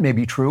Smith. That may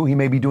be true. He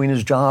may be doing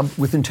his job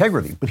with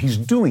integrity, but he's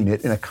doing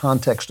it in a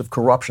context of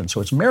corruption. So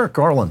it's Merrick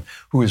Garland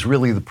who is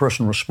really the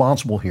person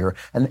responsible here.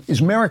 And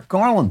is Merrick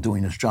Garland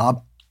doing his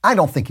job? I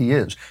don't think he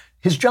is.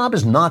 His job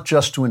is not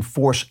just to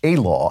enforce a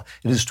law,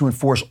 it is to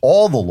enforce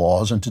all the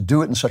laws and to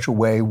do it in such a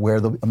way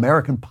where the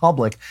American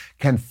public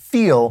can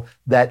feel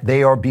that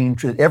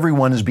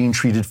everyone is being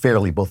treated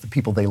fairly, both the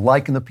people they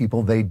like and the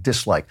people they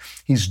dislike.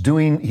 He's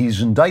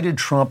indicted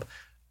Trump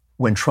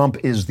when Trump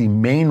is the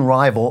main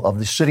rival of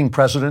the sitting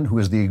president, who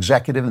is the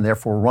executive and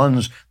therefore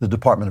runs the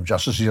Department of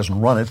Justice. He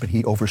doesn't run it, but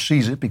he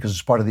oversees it because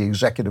it's part of the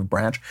executive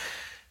branch.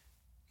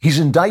 He's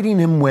indicting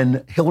him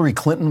when Hillary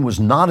Clinton was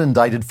not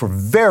indicted for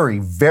very,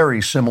 very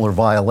similar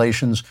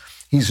violations.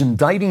 He's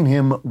indicting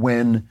him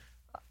when,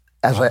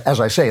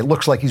 as I say, it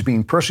looks like he's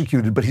being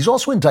persecuted, but he's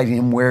also indicting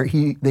him where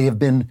they have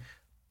been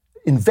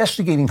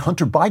investigating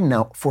Hunter Biden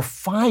now for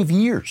 5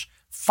 years.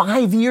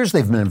 5 years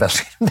they've been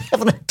investigating. They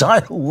have an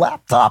entire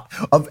laptop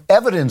of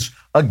evidence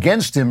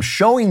against him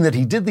showing that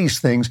he did these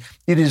things.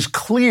 It is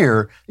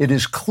clear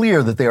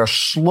that they are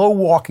slow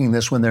walking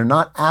this when they're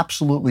not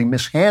absolutely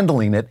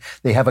mishandling it.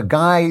 They have a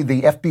guy,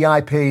 the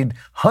FBI paid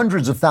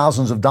hundreds of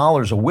thousands of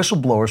dollars, a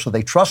whistleblower, so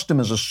they trust him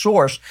as a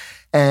source.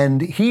 And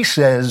he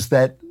says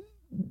that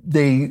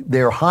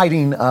they're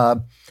hiding,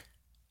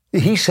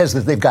 he says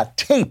that they've got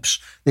tapes.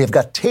 They've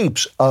got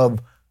tapes of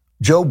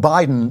Joe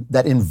Biden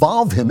that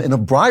involved him in a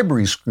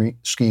bribery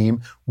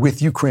scheme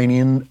with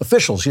Ukrainian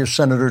officials. Here's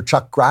Senator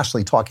Chuck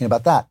Grassley talking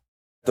about that.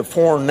 The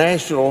foreign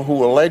national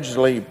who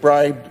allegedly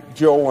bribed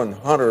Joe and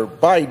Hunter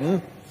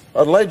Biden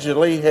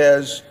allegedly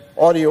has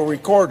audio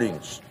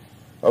recordings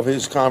of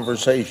his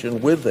conversation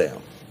with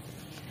them.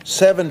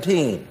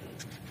 17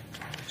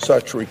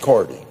 such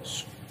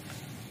recordings.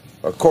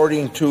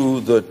 According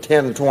to the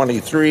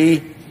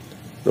 1023,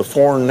 the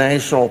foreign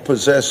national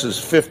possesses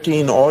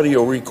 15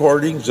 audio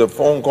recordings of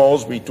phone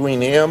calls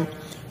between him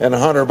and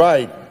Hunter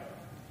Biden.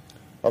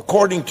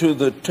 According to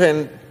the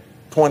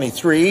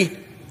 1023,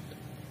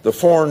 the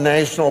foreign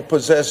national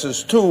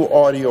possesses 2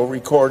 audio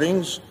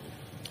recordings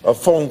of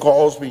phone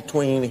calls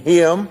between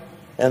him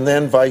and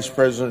then Vice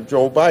President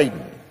Joe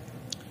Biden.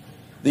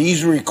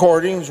 These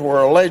recordings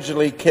were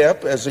allegedly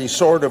kept as a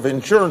sort of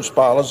insurance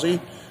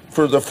policy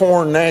for the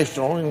foreign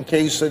national in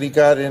case that he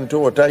got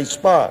into a tight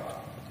spot.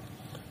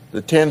 The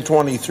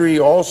 1023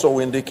 also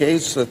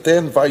indicates that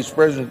then Vice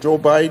President Joe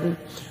Biden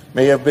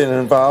may have been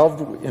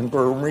involved in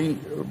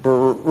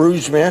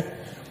bereavement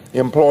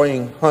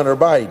employing Hunter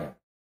Biden.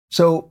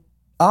 So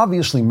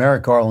obviously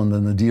Merrick Garland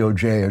and the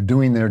DOJ are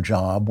doing their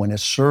job when it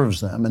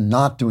serves them and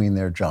not doing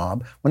their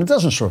job when it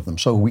doesn't serve them.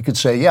 So we could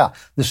say, yeah,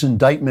 this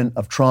indictment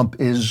of Trump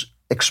is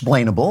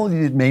explainable.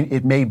 I'm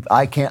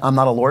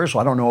not a lawyer, so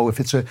I don't know if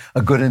it's a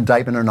good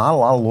indictment or not. A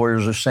lot of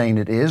lawyers are saying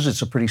it is.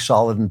 It's a pretty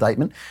solid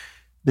indictment.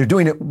 They're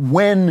doing it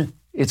when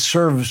it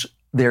serves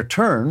their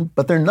turn,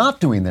 but they're not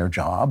doing their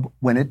job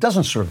when it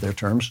doesn't serve their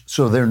terms,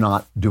 so they're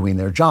not doing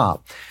their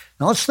job.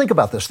 Now let's think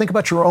about this. Think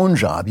about your own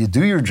job. You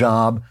do your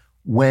job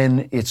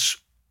when it's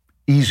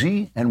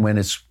easy and when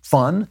it's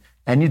fun,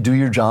 and you do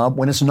your job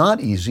when it's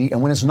not easy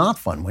and when it's not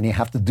fun, when you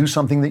have to do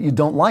something that you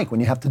don't like, when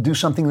you have to do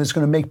something that's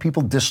going to make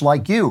people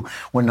dislike you,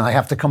 when I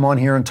have to come on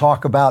here and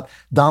talk about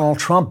Donald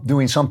Trump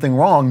doing something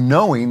wrong,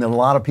 knowing that a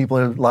lot of people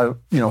are,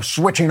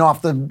 switching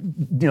off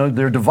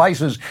their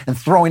devices and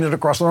throwing it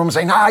across the room and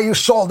saying, you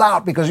sold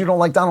out because you don't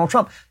like Donald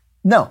Trump.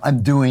 No,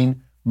 I'm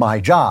doing my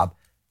job.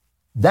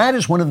 That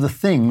is one of the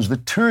things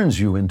that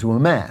turns you into a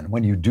man,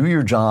 when you do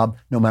your job,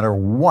 no matter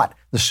what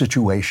the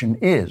situation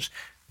is.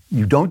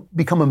 You don't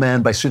become a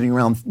man by sitting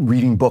around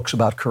reading books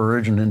about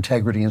courage and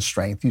integrity and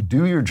strength. You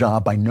do your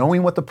job by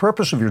knowing what the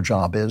purpose of your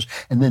job is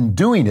and then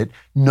doing it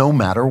no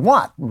matter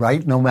what,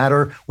 right? No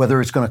matter whether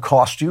it's going to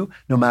cost you,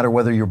 no matter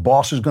whether your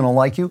boss is going to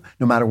like you,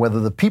 no matter whether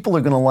the people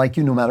are going to like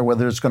you, no matter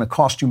whether it's going to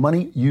cost you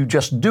money, you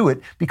just do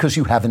it because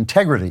you have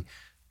integrity.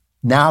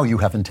 Now you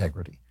have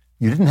integrity.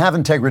 You didn't have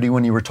integrity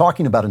when you were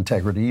talking about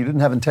integrity. You didn't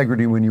have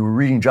integrity when you were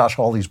reading Josh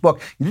Hawley's book.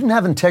 You didn't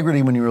have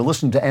integrity when you were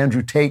listening to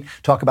Andrew Tate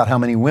talk about how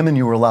many women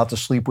you were allowed to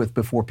sleep with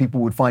before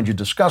people would find you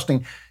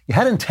disgusting. You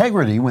had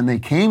integrity when they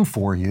came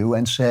for you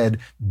and said,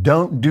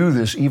 don't do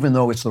this, even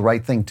though it's the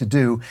right thing to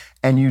do,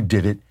 and you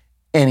did it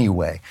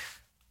anyway.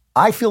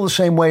 I feel the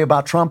same way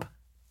about Trump.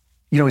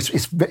 You know,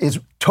 it's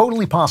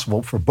totally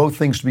possible for both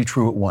things to be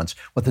true at once.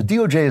 What the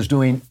DOJ is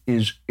doing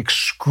is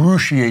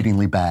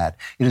excruciatingly bad.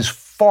 It is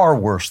far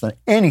worse than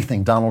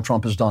anything Donald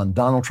Trump has done.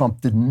 Donald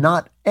Trump did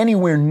not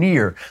anywhere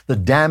near the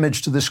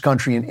damage to this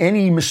country and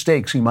any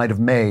mistakes he might have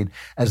made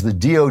as the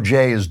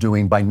DOJ is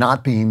doing by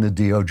not being the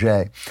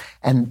DOJ.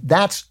 And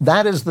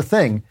that is the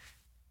thing.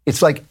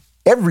 It's like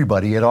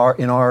everybody at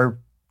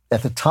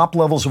the top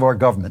levels of our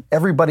government,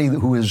 everybody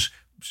who is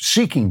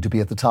seeking to be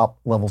at the top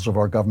levels of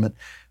our government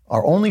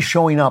are only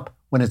showing up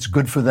when it's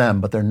good for them,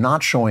 but they're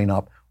not showing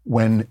up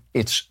when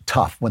it's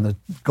tough, when the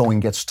going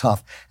gets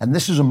tough. And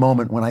this is a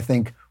moment when I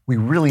think we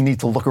really need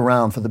to look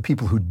around for the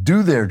people who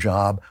do their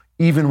job,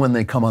 even when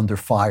they come under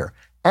fire.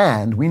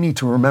 And we need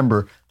to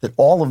remember that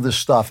all of this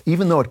stuff,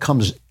 even though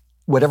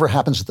whatever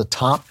happens at the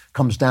top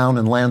comes down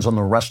and lands on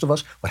the rest of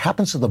us, what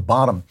happens at the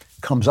bottom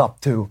comes up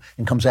too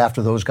and comes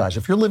after those guys.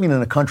 If you're living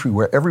in a country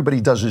where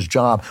everybody does his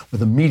job, where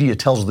the media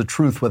tells the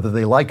truth whether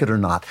they like it or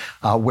not,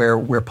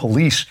 where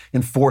police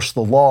enforce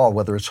the law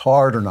whether it's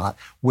hard or not,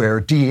 where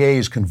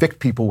DAs convict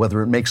people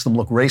whether it makes them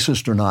look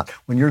racist or not,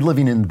 when you're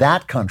living in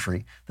that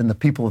country, then the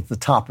people at the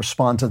top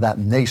respond to that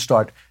and they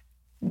start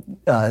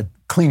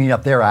cleaning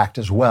up their act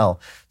as well.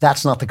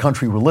 That's not the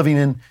country we're living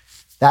in.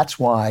 That's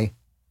why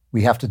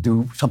we have to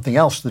do something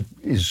else that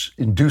is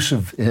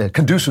conducive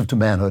to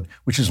manhood,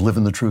 which is live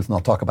in the truth, and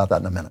I'll talk about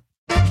that in a minute.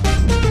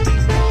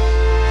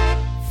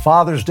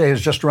 Father's Day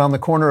is just around the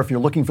corner. If you're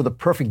looking for the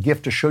perfect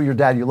gift to show your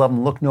dad you love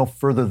him, look no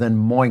further than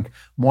Moink.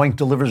 Moink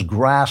delivers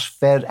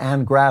grass-fed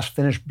and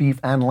grass-finished beef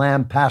and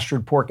lamb,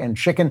 pastured pork and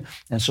chicken,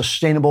 and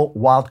sustainable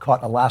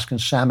wild-caught Alaskan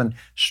salmon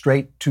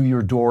straight to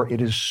your door.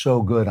 It is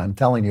so good, I'm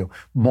telling you.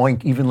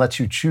 Moink even lets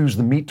you choose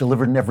the meat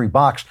delivered in every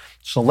box.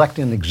 Select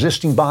an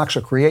existing box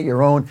or create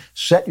your own.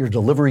 Set your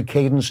delivery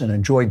cadence and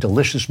enjoy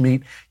delicious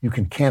meat. You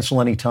can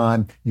cancel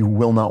anytime. You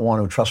will not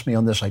want to. Trust me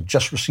on this. I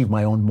just received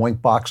my own Moink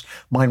box.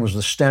 Mine was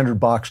the standard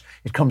box.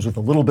 It comes with a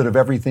little bit of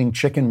everything,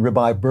 chicken,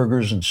 ribeye,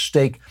 burgers, and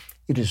steak.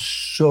 It is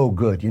so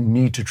good. You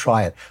need to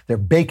try it. Their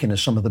bacon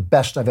is some of the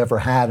best I've ever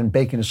had, and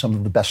bacon is some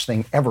of the best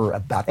thing ever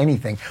about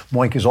anything.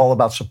 Moink is all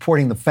about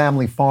supporting the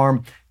family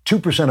farm.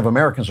 2% of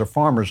Americans are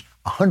farmers.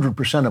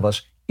 100% of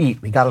us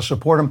eat. We got to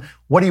support them.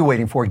 What are you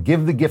waiting for?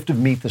 Give the gift of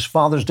meat this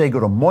Father's Day. Go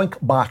to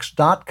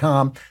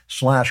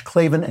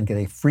moinkbox.com/Klavan and get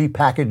a free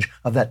package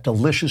of that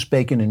delicious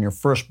bacon in your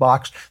first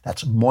box.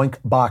 That's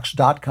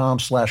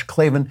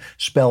moinkbox.com/Klavan,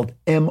 spelled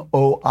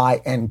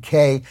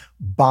MOINK,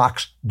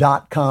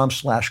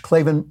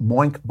 box.com/Klavan,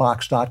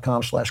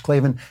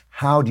 moinkbox.com/Klavan.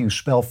 How do you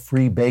spell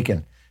free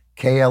bacon?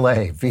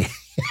 KLAVN.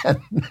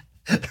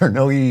 There are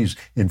no E's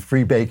in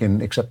free bacon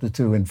except the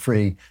two in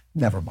free.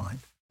 Never mind.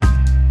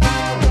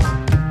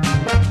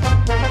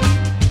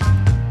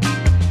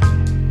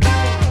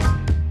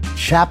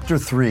 Chapter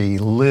 3,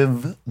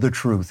 Live the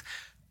Truth.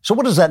 So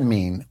what does that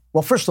mean?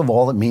 Well, first of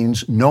all, it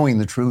means knowing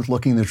the truth,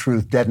 looking the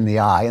truth dead in the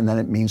eye, and then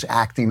it means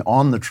acting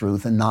on the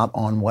truth and not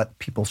on what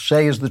people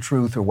say is the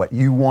truth or what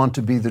you want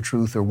to be the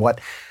truth or what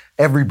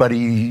everybody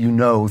you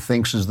know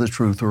thinks is the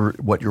truth or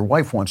what your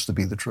wife wants to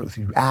be the truth.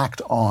 You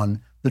act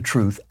on the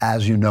truth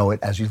as you know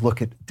it, as you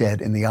look it dead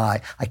in the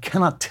eye. I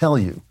cannot tell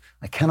you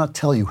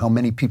how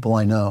many people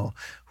I know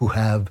who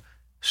have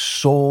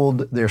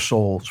sold their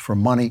souls for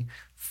money,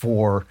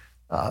 for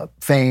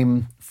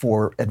fame,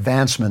 for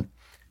advancement,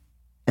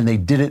 and they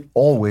did it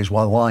always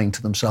while lying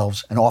to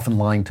themselves and often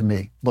lying to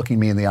me, looking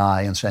me in the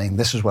eye and saying,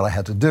 this is what I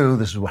had to do,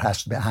 this is what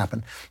has to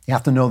happen. You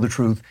have to know the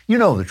truth. You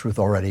know the truth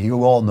already.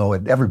 You all know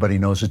it. Everybody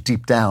knows it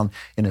deep down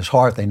in his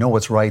heart. They know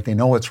what's right. They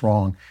know what's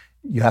wrong.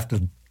 You have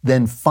to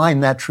then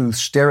find that truth,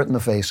 stare it in the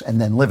face,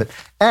 and then live it.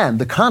 And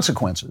the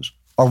consequences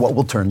are what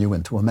will turn you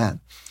into a man.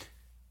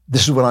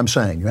 This is what I'm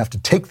saying. You have to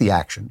take the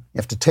action. You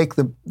have to take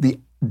the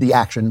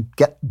action,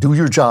 do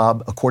your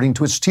job according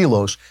to its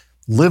telos,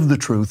 live the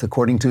truth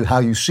according to how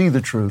you see the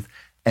truth,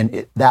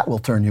 and that will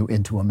turn you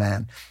into a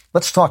man.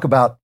 Let's talk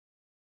about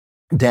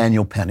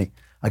Daniel Penny,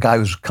 a guy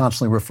who's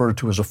constantly referred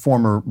to as a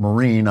former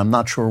Marine. I'm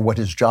not sure what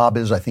his job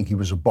is. I think he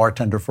was a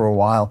bartender for a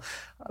while.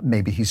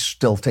 Maybe he's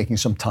still taking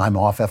some time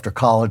off after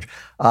college.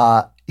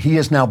 He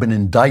has now been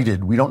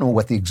indicted. We don't know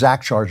what the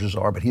exact charges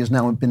are, but he has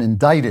now been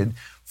indicted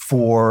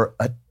for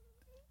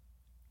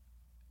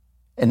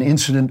an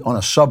incident on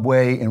a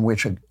subway in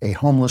which a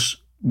homeless,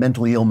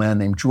 mentally ill man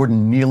named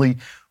Jordan Neely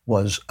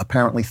was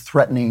apparently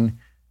threatening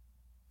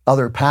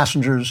other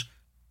passengers.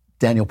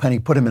 Daniel Penny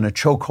put him in a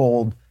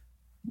chokehold.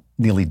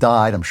 Neely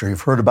died. I'm sure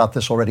you've heard about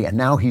this already. And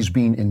now he's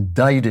being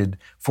indicted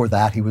for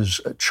that. He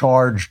was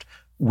charged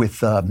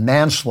with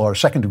manslaughter,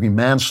 second-degree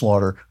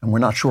manslaughter, and we're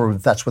not sure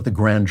if that's what the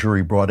grand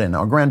jury brought in.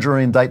 Our grand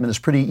jury indictment is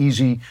pretty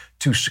easy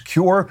to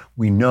secure.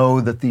 We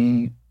know that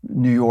the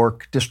New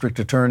York district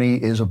attorney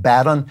is a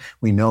bad one.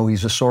 We know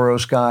he's a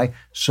Soros guy.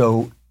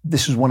 So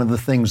this is one of the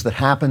things that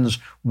happens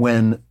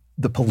when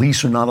the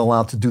police are not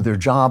allowed to do their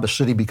job. A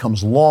city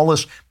becomes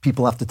lawless.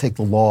 People have to take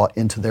the law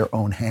into their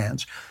own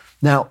hands.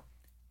 Now,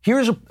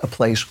 here's a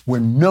place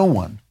where no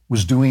one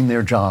was doing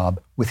their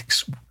job,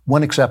 with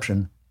one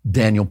exception,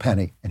 Daniel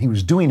Penny. And he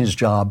was doing his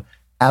job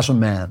as a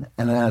man,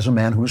 and as a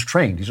man who was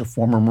trained. He's a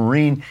former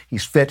Marine.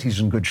 He's fit. He's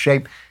in good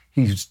shape.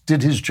 He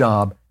did his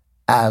job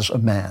as a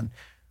man.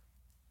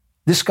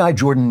 This guy,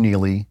 Jordan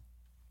Neely,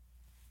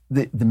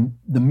 the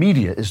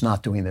media is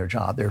not doing their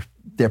job.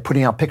 They're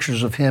putting out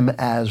pictures of him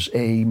as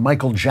a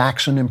Michael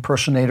Jackson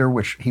impersonator,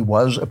 which he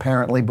was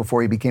apparently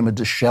before he became a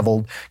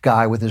disheveled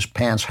guy with his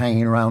pants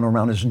hanging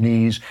around his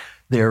knees.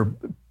 They're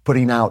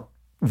putting out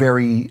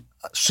very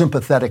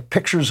sympathetic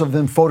pictures of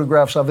him,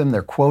 photographs of him.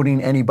 They're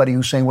quoting anybody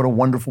who's saying what a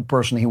wonderful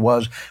person he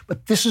was.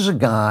 But this is a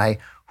guy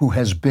who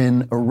has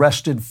been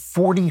arrested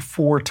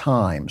 44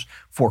 times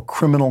for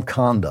criminal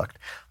conduct.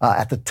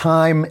 At the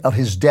time of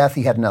his death,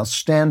 he had an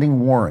outstanding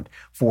warrant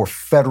for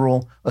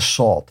federal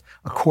assault.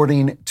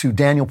 According to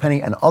Daniel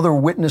Penny and other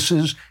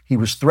witnesses, he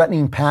was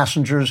threatening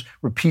passengers,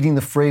 repeating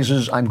the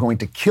phrases, "I'm going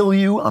to kill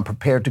you, I'm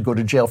prepared to go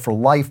to jail for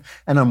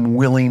life, and I'm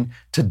willing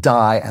to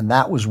die." And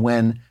that was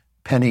when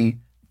Penny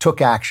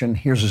took action.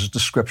 Here's his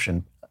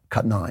description,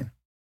 cut 9.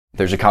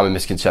 There's a common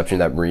misconception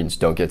that Marines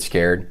don't get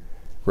scared.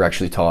 We're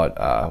actually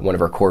taught one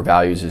of our core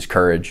values is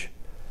courage.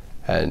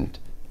 And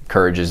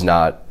courage is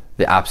not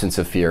the absence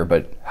of fear,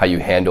 but how you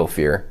handle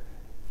fear.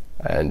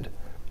 And,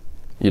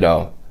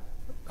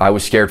 I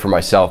was scared for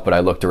myself, but I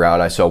looked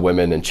around, I saw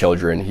women and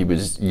children. He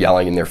was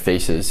yelling in their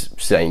faces,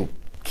 saying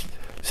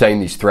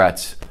these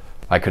threats.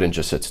 I couldn't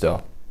just sit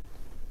still.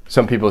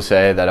 Some people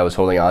say that I was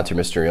holding on to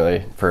Mr.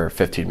 Neely for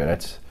 15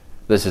 minutes.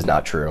 This is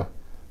not true.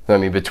 I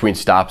mean, between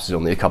stops is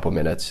only a couple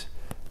minutes.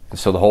 And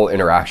so the whole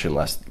interaction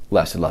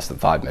lasted less than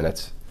 5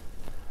 minutes.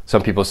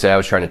 Some people say I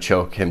was trying to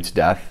choke him to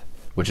death,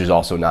 which is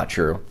also not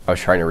true. I was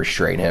trying to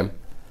restrain him.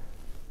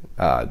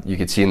 You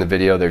can see in the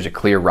video, there's a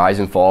clear rise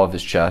and fall of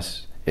his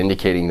chest,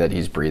 indicating that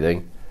he's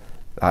breathing.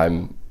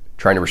 I'm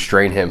trying to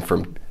restrain him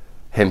from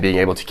him being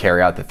able to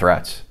carry out the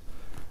threats.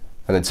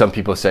 And then some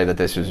people say that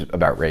this is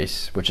about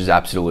race, which is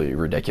absolutely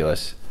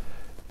ridiculous.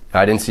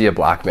 I didn't see a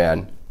black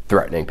man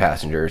threatening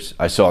passengers.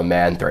 I saw a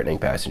man threatening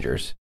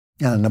passengers.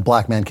 And a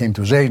black man came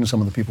to his aid, and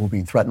some of the people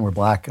being threatened were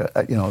black.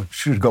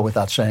 Should go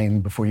without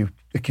saying, before you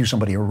accuse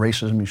somebody of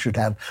racism, you should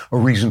have a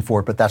reason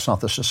for it, but that's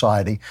not the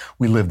society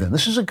we lived in.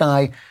 This is a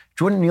guy,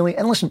 Jordan Neely,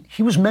 and listen,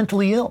 he was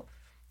mentally ill.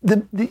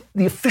 The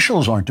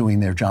officials aren't doing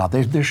their job.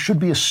 There should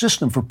be a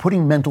system for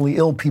putting mentally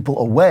ill people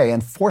away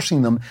and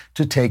forcing them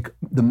to take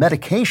the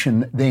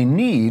medication they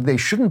need. They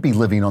shouldn't be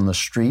living on the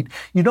street.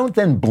 You don't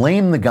then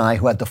blame the guy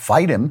who had to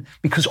fight him,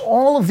 because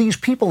all of these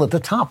people at the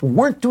top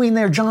weren't doing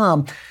their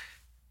job.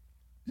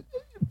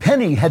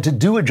 Penny had to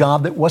do a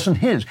job that wasn't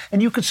his.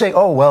 And you could say,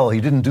 oh, well,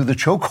 he didn't do the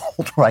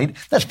chokehold right.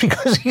 That's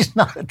because he's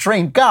not a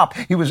trained cop.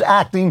 He was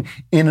acting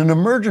in an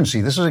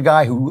emergency. This is a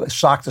guy who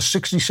socked a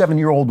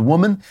 67-year-old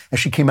woman as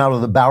she came out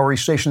of the Bowery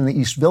station in the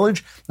East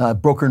Village,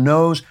 broke her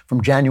nose.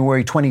 From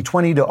January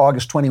 2020 to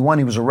August 21,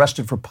 he was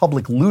arrested for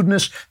public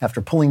lewdness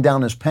after pulling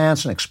down his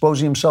pants and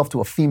exposing himself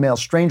to a female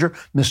stranger,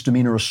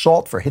 misdemeanor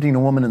assault for hitting a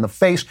woman in the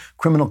face,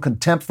 criminal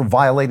contempt for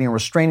violating a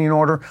restraining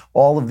order.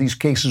 All of these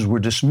cases were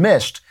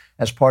dismissed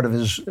as part of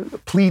his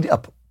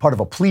part of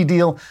a plea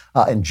deal.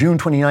 In June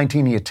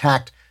 2019, he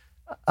attacked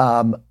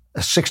a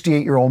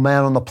 68-year-old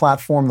man on the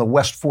platform, the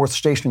West 4th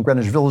Station in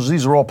Greenwich Village.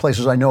 These are all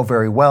places I know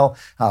very well.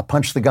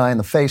 Punched the guy in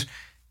the face.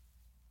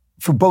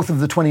 For both of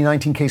the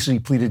 2019 cases, he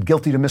pleaded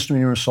guilty to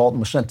misdemeanor assault and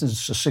was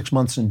sentenced to 6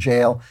 months in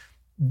jail.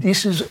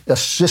 This is a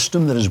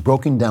system that is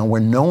broken down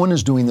where no one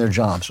is doing their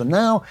job. So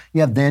now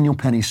you have Daniel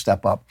Penny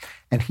step up,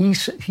 and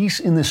he's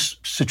in this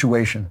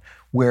situation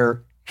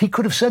where he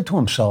could have said to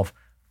himself,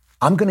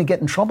 I'm going to get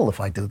in trouble if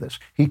I do this.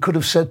 He could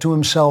have said to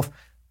himself,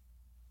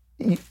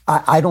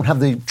 I don't have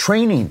the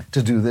training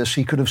to do this.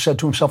 He could have said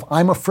to himself,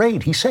 I'm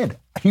afraid. He said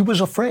he was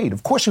afraid.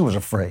 Of course he was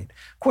afraid.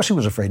 Of course he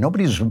was afraid.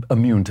 Nobody's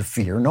immune to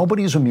fear.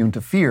 Nobody is immune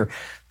to fear.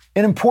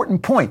 An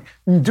important point,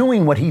 in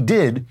doing what he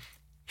did,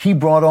 he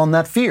brought on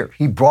that fear.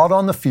 He brought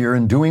on the fear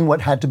in doing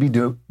what had to be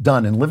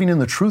done and living in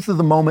the truth of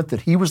the moment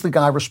that he was the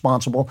guy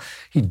responsible.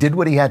 He did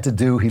what he had to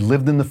do. He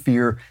lived in the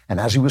fear. And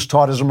as he was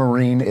taught as a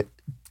Marine,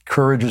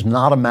 courage is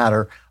not a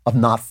matter of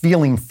not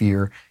feeling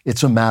fear.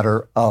 It's a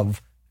matter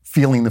of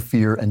feeling the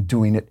fear and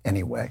doing it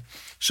anyway.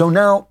 So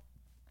now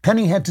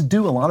Penny had to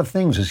do a lot of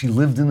things as he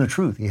lived in the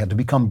truth. He had to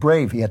become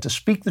brave. He had to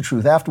speak the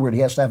truth afterward. He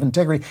has to have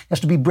integrity. He has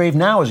to be brave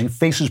now as he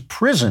faces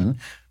prison,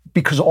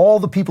 because all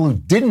the people who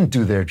didn't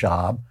do their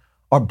job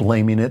are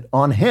blaming it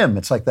on him.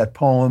 It's like that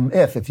poem,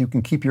 If you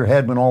can keep your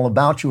head when all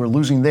about you are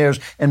losing theirs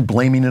and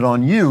blaming it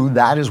on you.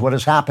 That is what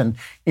has happened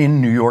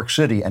in New York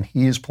City. And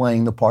he is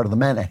playing the part of the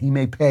man, and he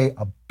may pay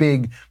a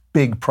big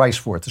price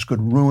for it. This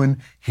could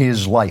ruin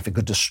his life. It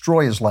could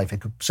destroy his life.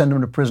 It could send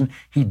him to prison.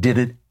 He did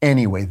it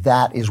anyway.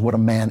 That is what a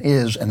man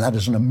is, and that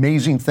is an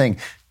amazing thing.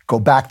 Go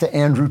back to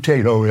Andrew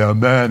Tate. Oh, yeah,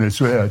 man,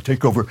 I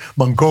take over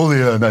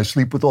Mongolia and I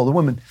sleep with all the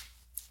women.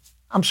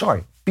 I'm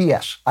sorry,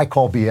 BS. I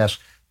call BS.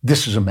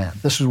 This is a man.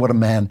 This is what a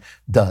man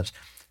does.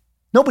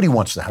 Nobody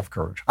wants to have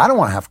courage. I don't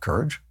want to have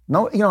courage.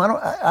 No,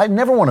 I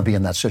never want to be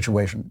in that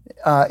situation.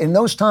 In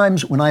those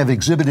times when I have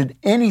exhibited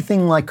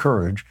anything like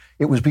courage,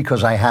 it was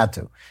because I had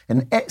to.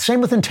 And same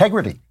with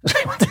integrity.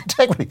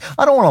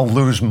 I don't want to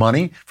lose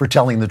money for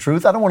telling the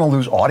truth. I don't want to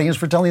lose audience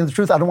for telling the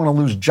truth. I don't want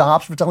to lose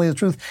jobs for telling the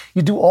truth.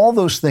 You do all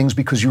those things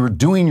because you are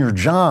doing your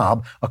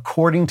job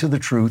according to the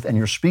truth and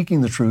you're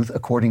speaking the truth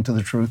according to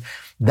the truth.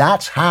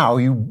 That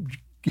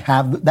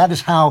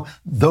is how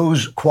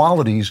those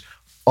qualities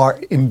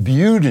are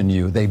imbued in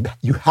you.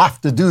 You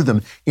have to do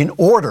them in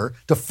order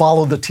to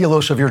follow the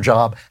telos of your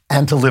job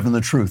and to live in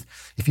the truth.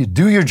 If you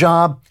do your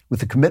job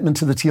with a commitment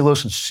to the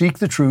telos and seek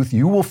the truth,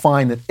 you will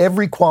find that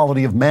every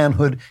quality of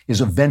manhood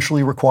is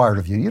eventually required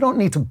of you. You don't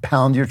need to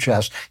pound your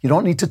chest. You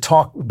don't need to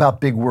talk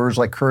about big words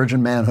like courage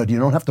and manhood. You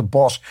don't have to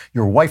boss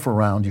your wife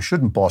around. You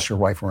shouldn't boss your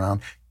wife around.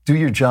 Do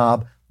your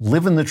job,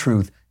 live in the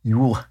truth. You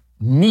will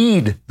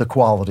need the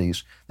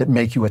qualities that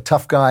make you a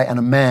tough guy and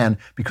a man,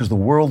 because the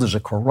world is a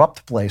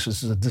corrupt place.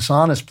 This is a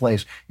dishonest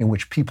place in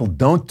which people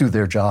don't do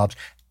their jobs,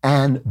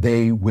 and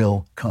they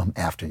will come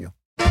after you.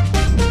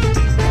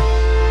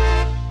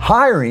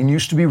 Hiring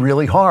used to be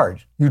really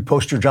hard. You'd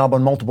post your job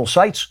on multiple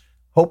sites,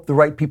 hope the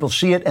right people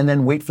see it, and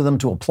then wait for them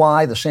to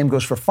apply. The same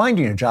goes for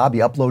finding a job.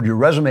 You upload your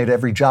resume to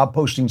every job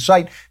posting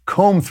site,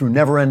 comb through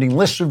never-ending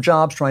lists of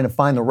jobs, trying to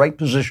find the right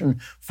position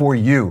for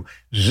you.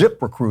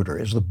 ZipRecruiter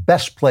is the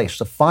best place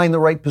to find the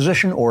right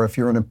position, or if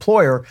you're an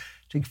employer,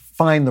 to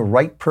find the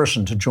right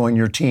person to join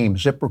your team.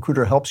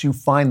 ZipRecruiter helps you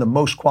find the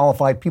most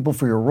qualified people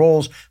for your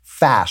roles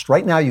fast.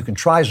 Right now, you can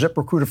try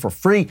ZipRecruiter for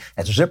free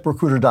at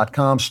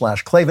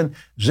ZipRecruiter.com/Klavan.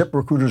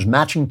 ZipRecruiter's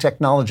matching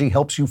technology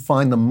helps you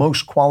find the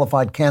most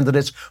qualified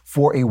candidates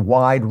for a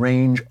wide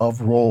range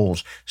of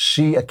roles.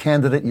 See a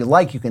candidate you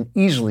like, you can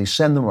easily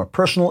send them a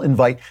personal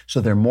invite so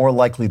they're more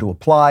likely to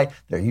apply.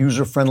 Their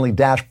user-friendly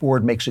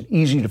dashboard makes it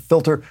easy to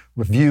filter,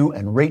 review,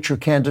 and rate your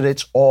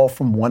candidates all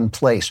from one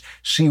place.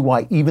 See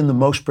why even the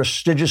most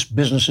prestigious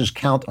businesses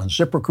count on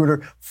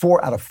ZipRecruiter.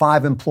 4 out of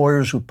 5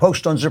 employers who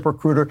post on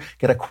ZipRecruiter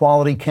get a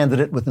quality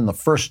candidate within the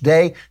first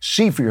day.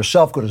 See for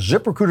yourself. Go to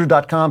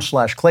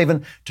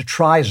ZipRecruiter.com/Klavan to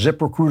try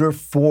ZipRecruiter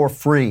for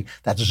free.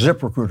 That's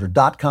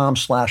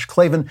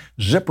ZipRecruiter.com/Klavan.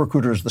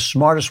 ZipRecruiter is the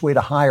smartest way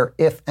to hire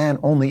if and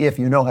only if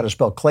you know how to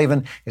spell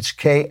Klavan. It's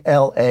Klavan.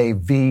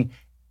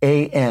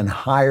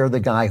 Hire the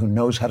guy who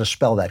knows how to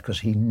spell that, because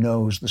he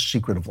knows the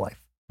secret of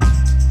life.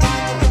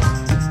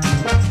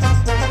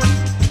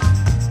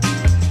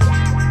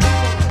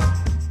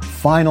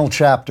 Final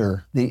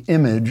chapter, The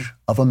Image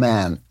of a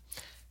Man.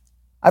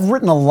 I've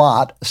written a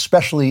lot,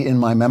 especially in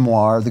my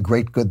memoir, The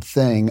Great Good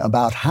Thing,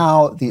 about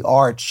how the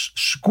arts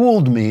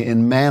schooled me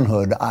in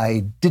manhood.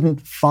 I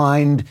didn't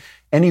find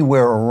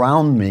anywhere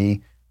around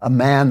me a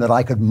man that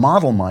I could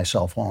model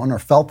myself on, or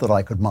felt that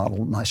I could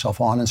model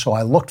myself on, and so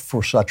I looked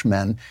for such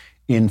men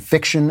in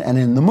fiction and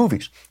in the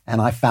movies.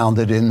 And I found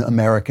it in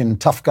American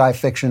tough guy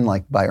fiction,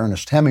 like by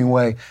Ernest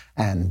Hemingway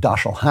and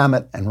Dashiell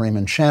Hammett and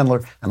Raymond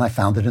Chandler, and I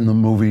found it in the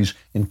movies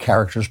in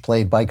characters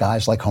played by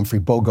guys like Humphrey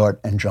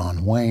Bogart and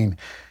John Wayne.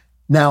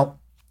 Now,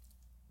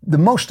 the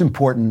most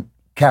important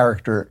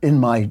character in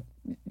my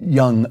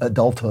young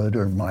adulthood,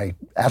 or my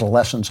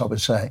adolescence, I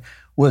would say,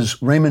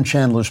 was Raymond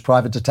Chandler's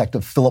private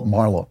detective, Philip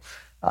Marlowe.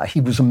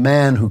 He was a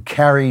man who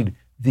carried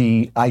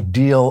the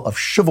ideal of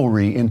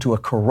chivalry into a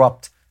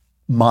corrupt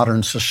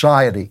modern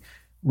society.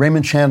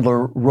 Raymond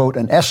Chandler wrote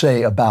an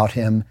essay about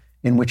him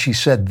in which he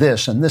said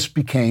this, and this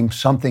became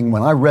something,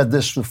 when I read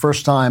this the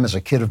first time as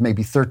a kid of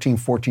maybe 13,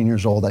 14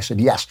 years old, I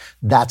said, yes,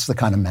 that's the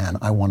kind of man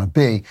I want to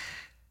be.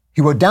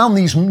 He wrote, down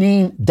these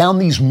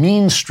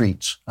mean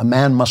streets, a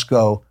man must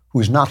go who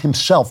is not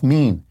himself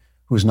mean,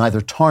 who is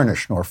neither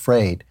tarnished nor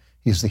afraid.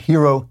 He is the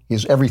hero, he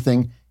is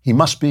everything. He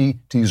must be,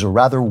 to use a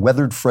rather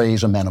weathered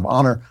phrase, a man of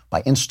honor,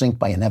 by instinct,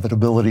 by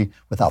inevitability,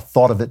 without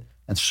thought of it,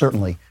 and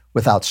certainly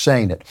without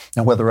saying it.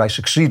 Now, whether I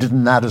succeeded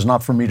in that is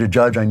not for me to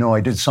judge. I know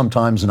I did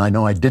sometimes, and I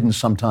know I didn't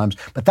sometimes,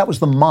 but that was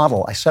the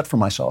model I set for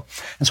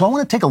myself. And so I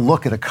want to take a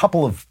look at a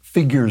couple of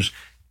figures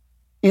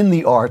in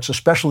the arts,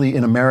 especially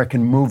in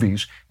American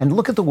movies, and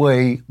look at the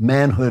way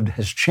manhood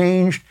has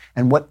changed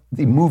and what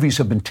the movies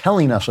have been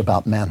telling us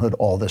about manhood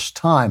all this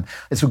time.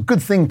 It's a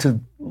good thing to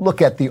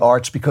look at the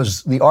arts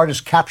because the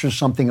artist captures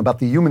something about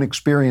the human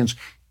experience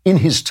in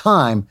his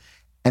time,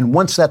 and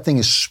once that thing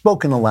is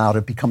spoken aloud,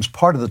 it becomes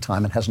part of the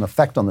time and has an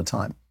effect on the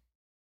time.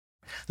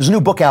 There's a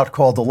new book out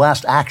called The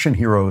Last Action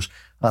Heroes,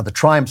 The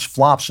Triumphs,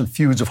 Flops, and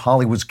Feuds of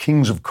Hollywood's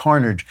Kings of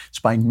Carnage. It's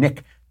by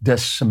Nick de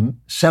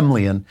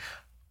Semlyen.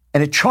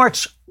 And it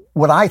charts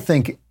what I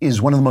think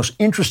is one of the most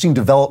interesting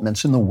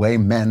developments in the way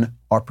men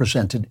are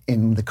presented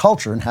in the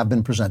culture and have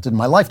been presented in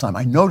my lifetime.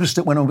 I noticed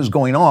it when it was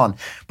going on,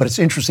 but it's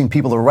interesting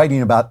people are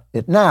writing about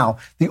it now.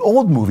 The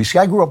old movies, see,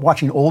 I grew up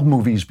watching old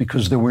movies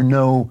because there were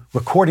no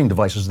recording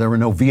devices. There were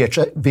no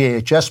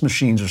VHS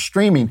machines or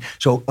streaming,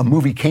 so a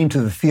movie came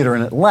to the theater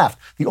and it left.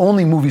 The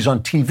only movies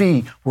on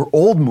TV were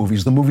old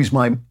movies, the movies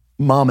my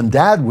mom and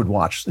dad would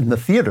watch in the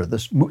theater. The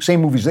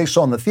same movies they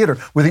saw in the theater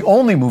were the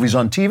only movies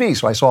on TV.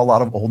 So I saw a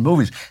lot of old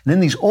movies. And in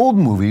these old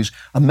movies,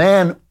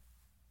 an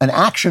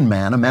action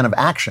man, a man of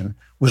action,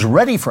 was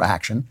ready for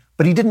action,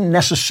 but he didn't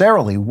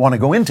necessarily want to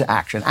go into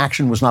action.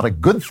 Action was not a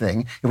good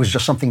thing. It was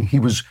just something he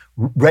was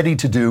ready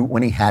to do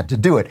when he had to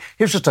do it.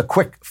 Here's just a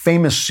quick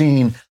famous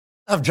scene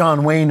of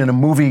John Wayne in a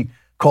movie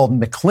called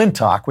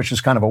McClintock, which is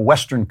kind of a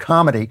Western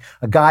comedy.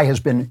 A guy has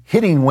been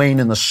hitting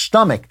Wayne in the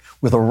stomach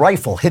with a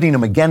rifle, hitting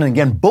him again and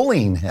again,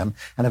 bullying him,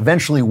 and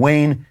eventually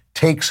Wayne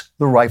takes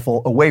the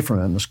rifle away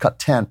from him. Let's cut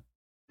 10.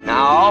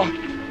 Now,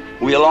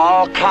 we'll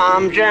all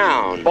calm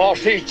down. Boss,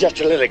 he's just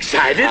a little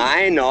excited.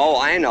 I know.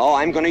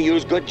 I'm going to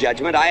use good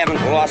judgment. I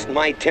haven't lost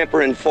my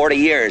temper in 40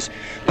 years.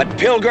 But,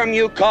 Pilgrim,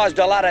 you caused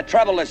a lot of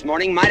trouble this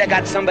morning. Might have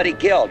got somebody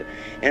killed.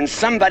 And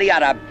somebody ought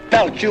to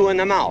belt you in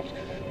the mouth.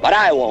 But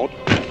I won't.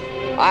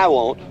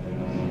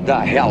 The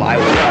hell I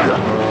won't.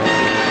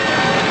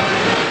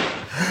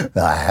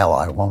 The hell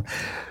I won't.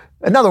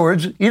 In other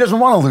words, he doesn't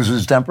want to lose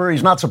his temper.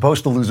 He's not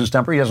supposed to lose his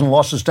temper. He hasn't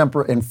lost his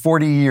temper in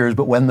 40 years,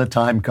 but when the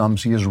time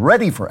comes, he is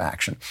ready for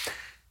action.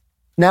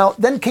 Now,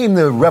 then came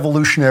the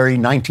revolutionary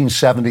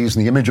 1970s,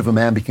 and the image of a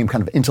man became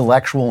kind of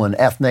intellectual and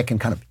ethnic and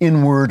kind of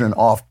inward and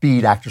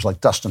offbeat. Actors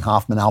like Dustin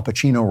Hoffman, Al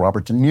Pacino,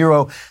 Robert De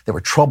Niro, they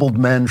were troubled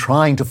men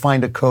trying to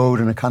find a code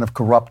in a kind of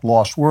corrupt,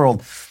 lost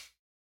world.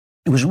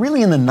 It was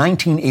really in the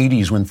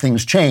 1980s when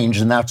things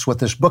changed, and that's what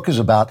this book is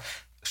about.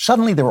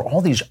 Suddenly there were all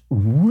these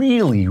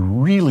really,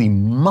 really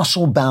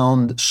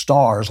muscle-bound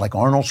stars like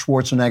Arnold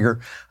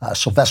Schwarzenegger,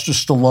 Sylvester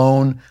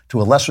Stallone,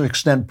 to a lesser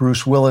extent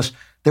Bruce Willis.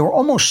 They were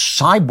almost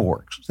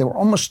cyborgs. They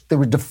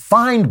were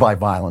defined by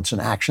violence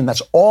and action.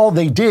 That's all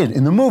they did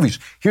in the movies.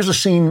 Here's a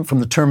scene from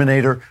The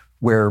Terminator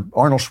where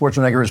Arnold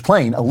Schwarzenegger is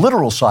playing a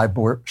literal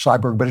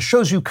cyborg, but it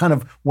shows you kind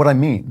of what I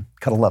mean.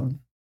 Cut 11.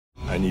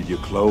 I need your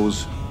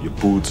clothes, your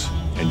boots,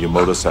 and your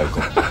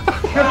motorcycle.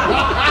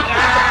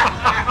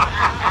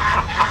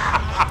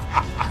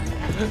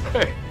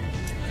 Hey.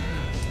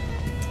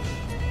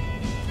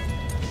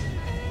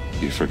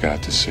 You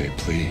forgot to say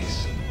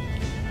please.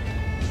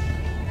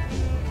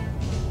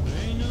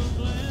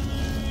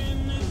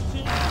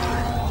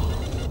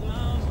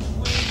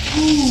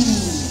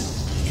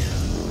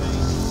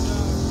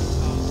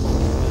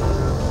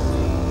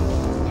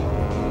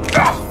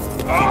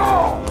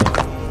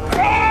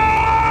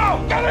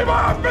 Get him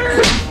off me!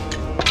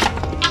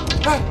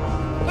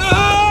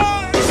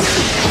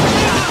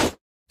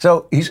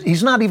 So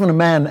he's not even a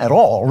man at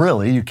all,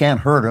 really. You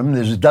can't hurt him.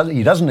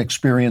 He doesn't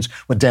experience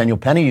what Daniel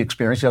Penny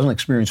experienced. He doesn't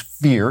experience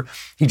fear.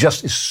 He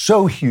just is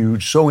so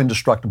huge, so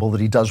indestructible that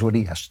he does what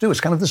he has to do.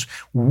 It's kind of this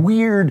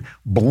weird,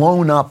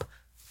 blown up,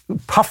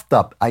 puffed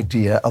up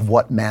idea of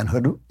what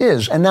manhood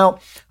is. And now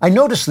I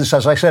noticed this,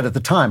 as I said at the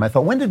time. I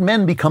thought, when did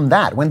men become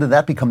that? When did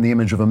that become the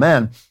image of a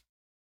man?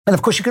 And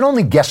of course, you can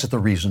only guess at the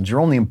reasons. You're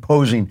only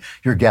imposing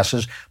your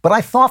guesses. But I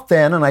thought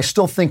then, and I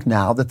still think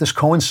now, that this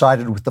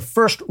coincided with the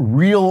first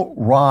real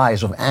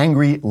rise of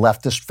angry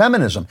leftist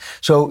feminism.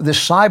 So this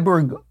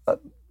cyborg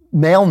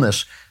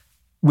maleness,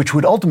 which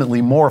would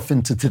ultimately morph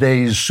into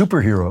today's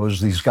superheroes,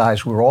 these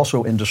guys who are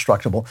also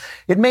indestructible,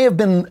 it may have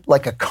been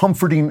like a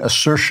comforting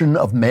assertion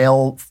of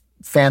male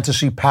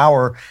fantasy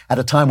power at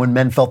a time when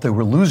men felt they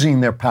were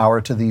losing their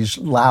power to these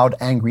loud,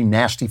 angry,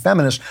 nasty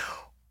feminists.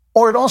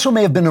 Or it also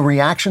may have been a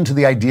reaction to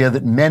the idea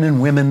that men and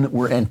women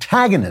were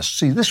antagonists.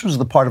 See, this was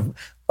the part of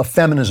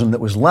feminism that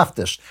was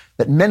leftist,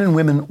 that men and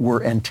women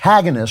were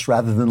antagonists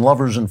rather than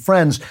lovers and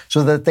friends,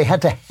 so that they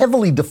had to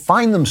heavily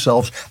define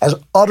themselves as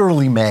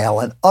utterly male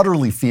and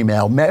utterly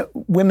female.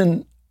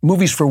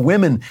 Movies for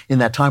women in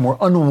that time were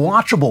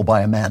unwatchable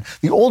by a man.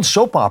 The old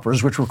soap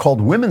operas, which were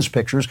called women's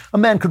pictures, a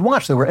man could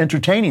watch. They were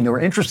entertaining. They were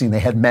interesting. They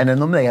had men in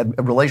them. They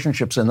had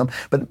relationships in them.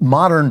 But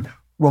modern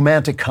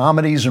romantic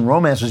comedies and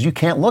romances you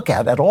can't look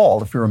at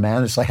all if you're a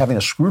man. It's like having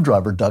a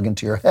screwdriver dug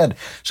into your head.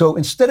 So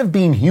instead of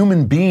being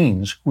human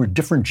beings who are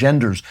different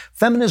genders,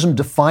 feminism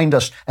defined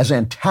us as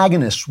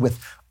antagonists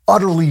with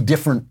utterly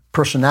different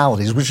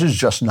personalities, which is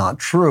just not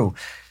true.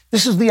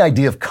 This is the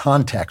idea of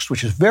context,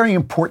 which is very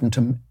important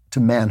to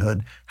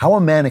manhood. How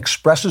a man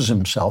expresses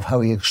himself,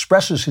 how he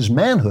expresses his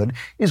manhood,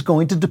 is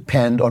going to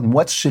depend on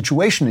what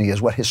situation he is,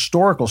 what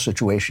historical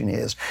situation he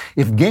is.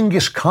 If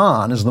Genghis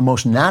Khan is the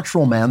most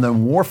natural man,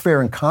 then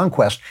warfare and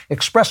conquest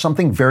express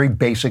something very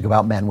basic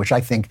about men, which I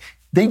think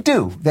they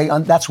do.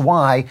 That's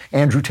why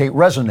Andrew Tate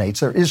resonates.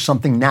 There is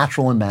something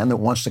natural in man that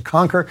wants to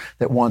conquer,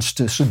 that wants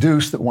to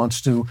seduce, that wants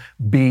to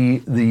be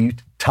the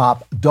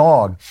top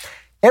dog.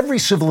 Every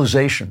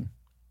civilization,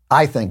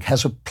 I think,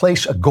 has a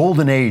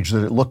golden age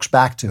that it looks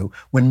back to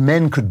when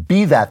men could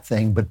be that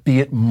thing, but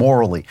be it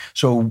morally.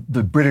 So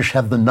the British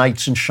have the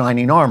knights in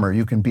shining armor.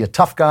 You can be a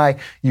tough guy,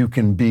 you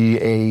can be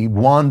a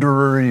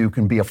wanderer, you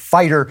can be a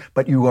fighter,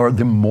 but you are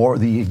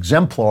the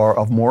exemplar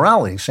of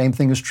morality. Same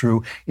thing is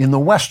true in the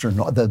Western.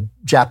 The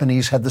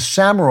Japanese had the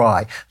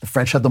samurai, the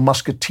French had the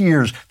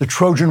musketeers, the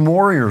Trojan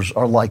warriors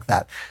are like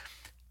that.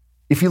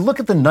 if you look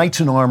at the knights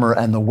in armor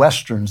and the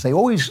westerns,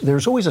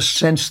 there's always a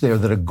sense there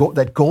that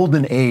that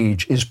golden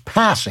age is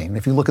passing.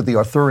 If you look at the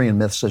Arthurian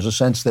myths, there's a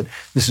sense that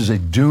this is a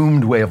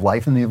doomed way of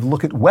life. And if you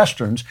look at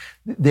westerns,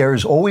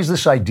 there's always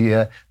this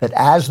idea that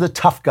as the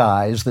tough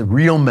guys, the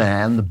real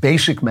man, the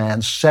basic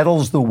man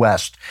settles the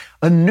West,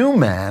 a new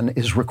man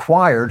is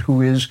required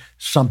who is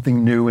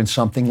something new and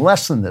something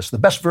less than this. The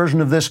best version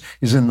of this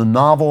is in the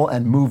novel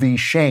and movie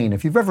Shane.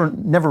 If you've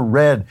never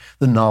read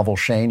the novel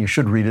Shane, you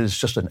should read it. It's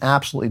just an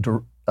absolutely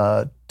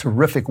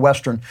terrific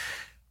Western.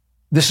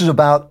 This is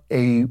about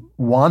a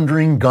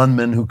wandering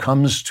gunman who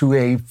comes to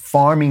a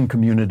farming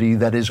community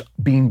that is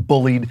being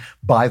bullied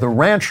by the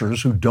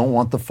ranchers who don't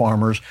want the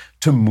farmers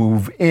to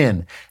move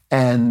in.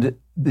 And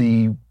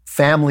the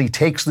family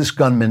takes this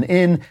gunman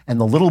in, and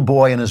the little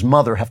boy and his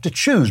mother have to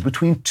choose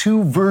between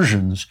two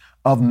versions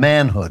of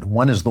manhood.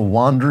 One is the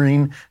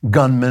wandering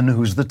gunman,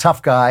 who's the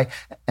tough guy,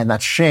 and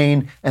that's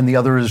Shane. And the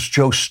other is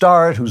Joe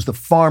Starrett, who's the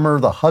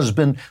farmer, the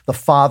husband, the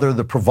father,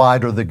 the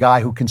provider, the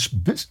guy who can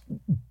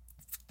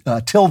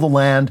till the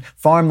land,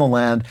 farm the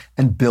land,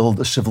 and build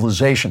a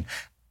civilization.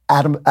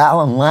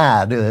 Alan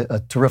Ladd,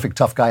 a terrific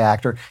tough guy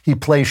actor, he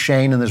plays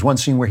Shane, and there's one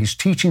scene where he's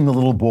teaching the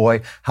little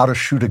boy how to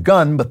shoot a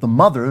gun, but the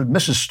mother,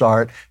 Mrs.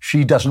 Starrett,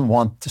 she doesn't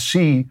want to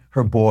see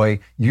her boy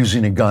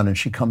using a gun, and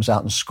she comes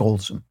out and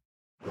scolds him.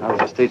 I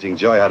was just teaching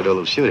Joey how to do a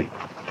little shooting.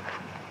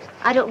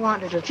 I don't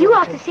want to do You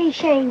ought to see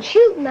Shane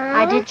shoot now.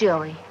 I did,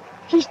 Joey.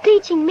 He's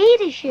teaching me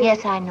to shoot.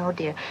 Yes, I know,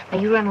 dear. Now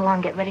you run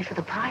along, get ready for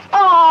the party.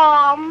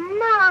 Oh,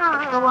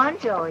 Mom. Go on,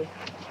 Joey.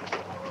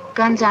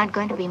 Guns aren't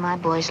going to be my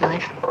boy's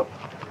life.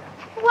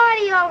 Why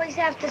do you always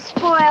have to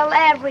spoil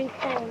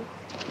everything?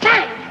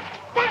 Bang!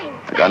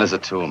 Bang! A gun is a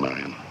tool,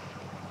 Marion.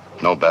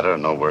 No better,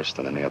 no worse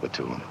than any other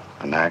tool.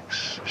 An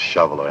axe, a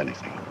shovel, or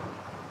anything.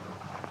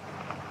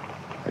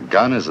 A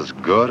gun is as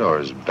good or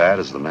as bad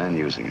as the man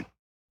using it.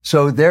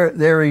 So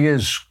there he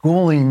is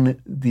schooling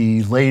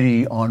the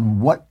lady on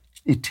what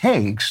it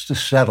takes to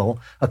settle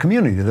a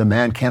community. The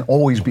man can't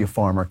always be a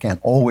farmer, can't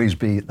always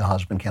be the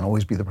husband, can't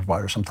always be the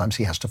provider. Sometimes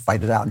he has to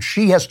fight it out. And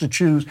she has to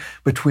choose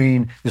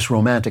between this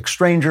romantic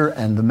stranger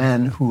and the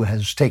man who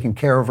has taken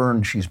care of her,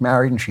 and she's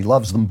married and she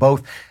loves them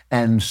both.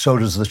 And so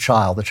does the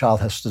child. The child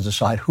has to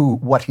decide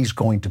what he's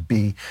going to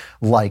be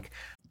like.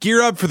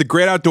 Gear up for the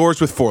great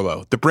outdoors with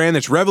Forloh, the brand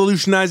that's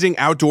revolutionizing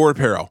outdoor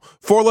apparel.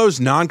 Forloh's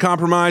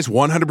non-compromise,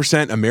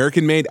 100%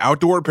 American-made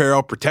outdoor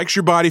apparel protects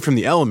your body from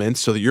the elements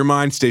so that your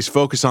mind stays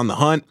focused on the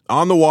hunt,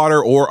 on the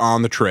water, or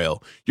on the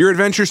trail. Your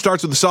adventure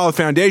starts with a solid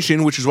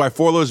foundation, which is why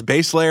Forloh's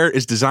base layer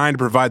is designed to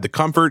provide the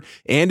comfort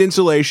and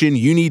insulation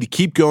you need to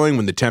keep going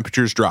when the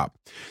temperatures drop.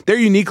 Their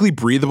uniquely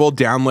breathable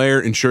down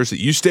layer ensures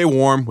that you stay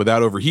warm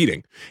without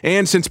overheating.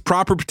 And since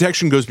proper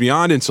protection goes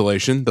beyond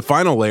insulation, the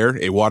final layer,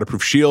 a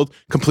waterproof shield,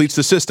 completes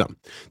the system.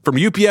 From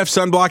UPF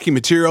sunblocking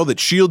material that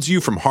shields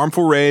you from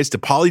harmful rays to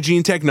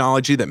Polygene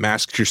technology that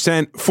masks your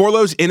scent,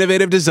 Forloh's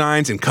innovative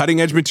designs and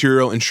cutting-edge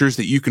material ensures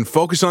that you can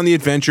focus on the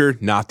adventure,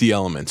 not the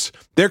elements.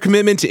 Their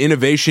commitment to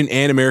innovation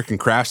and American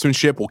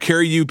craftsmanship will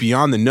carry you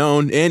beyond the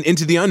known and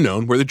into the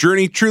unknown, where the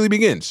journey truly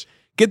begins.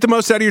 Get the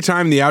most out of your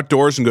time in the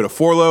outdoors and go to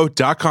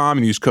Forloh.com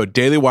and use code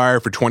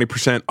DailyWire for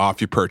 20% off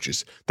your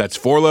purchase. That's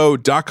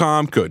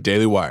Forloh.com, code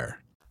DailyWire.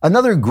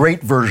 Another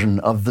great version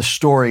of the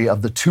story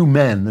of the two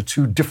men, the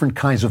two different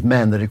kinds of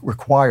men that it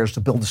requires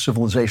to build a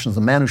civilization, is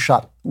the man who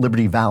shot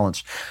Liberty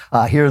Valance.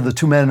 Here, the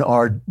two men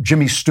are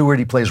Jimmy Stewart.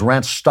 He plays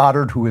Rance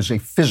Stoddard, who is a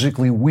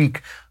physically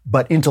weak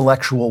but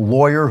intellectual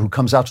lawyer who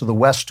comes out to the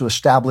West to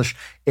establish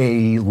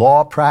a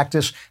law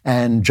practice.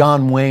 And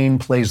John Wayne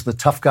plays the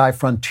tough guy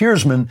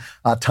frontiersman,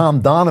 Tom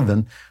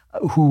Donovan,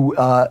 who...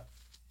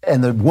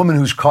 And the woman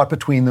who's caught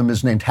between them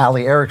is named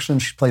Hallie Erickson.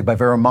 She's played by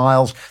Vera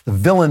Miles. The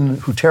villain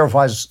who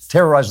terrorizes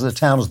the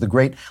town is the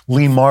great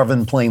Lee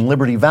Marvin playing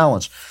Liberty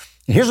Valance.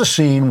 And here's a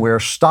scene where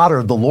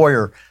Stoddard, the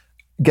lawyer,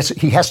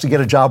 he has to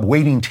get a job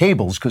waiting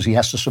tables because he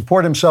has to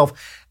support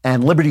himself.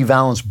 And Liberty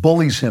Valance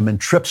bullies him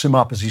and trips him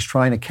up as he's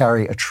trying to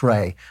carry a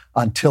tray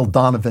until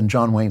Donovan,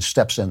 John Wayne,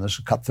 steps in. This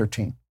is cut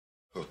 13.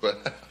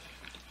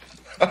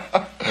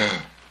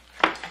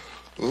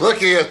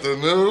 Looking at the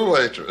new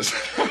waitress.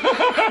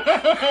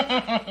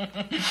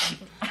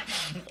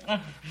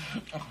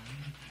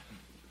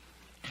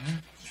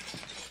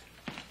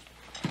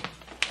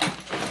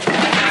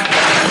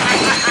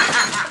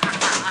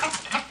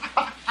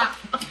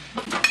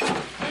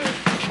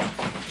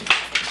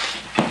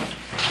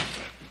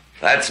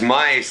 That's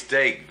my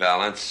steak,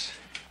 Valance.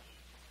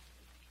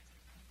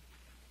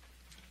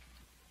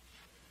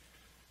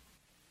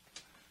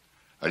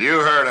 You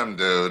heard him,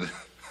 dude.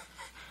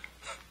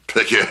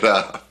 Pick it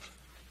up.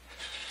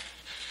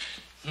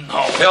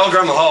 No.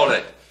 Pilgrim, hold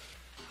it.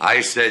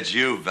 I said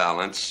you,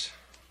 Valance.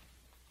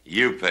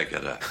 You pick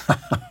it up.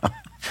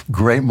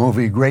 Great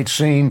movie, great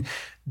scene.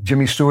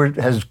 Jimmy Stewart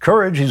has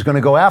courage. He's going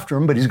to go after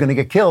him, but he's going to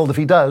get killed if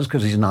he does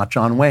because he's not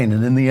John Wayne.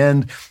 And in the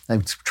end,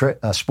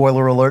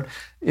 spoiler alert,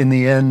 in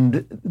the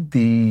end,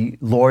 the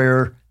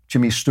lawyer,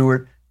 Jimmy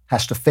Stewart,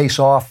 has to face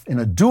off in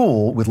a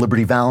duel with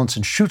Liberty Valance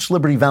and shoots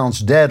Liberty Valance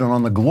dead. And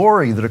on the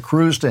glory that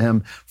accrues to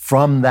him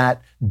from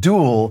that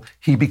duel,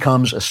 he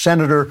becomes a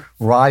senator,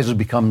 rises,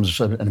 becomes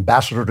an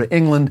ambassador to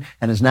England,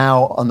 and is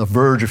now on the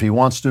verge, if he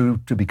wants to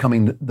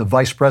becoming the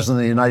vice president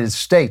of the United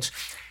States.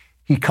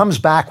 He comes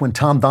back when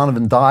Tom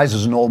Donovan dies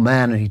as an old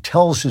man, and he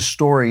tells his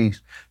story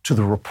to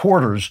the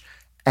reporters,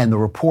 and the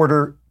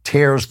reporter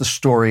tears the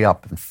story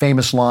up. A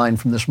famous line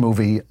from this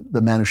movie,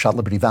 The Man Who Shot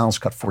Liberty Valance,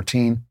 cut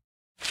 14.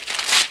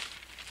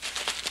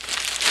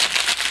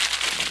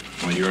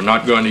 Well, you're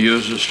not going to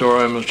use the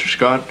story, Mr.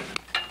 Scott?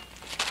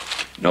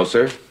 No,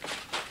 sir.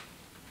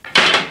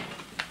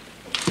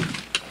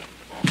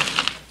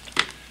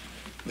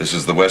 This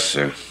is the West,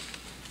 sir.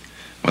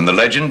 When the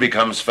legend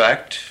becomes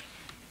fact,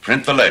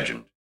 print the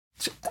legend.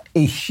 It's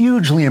a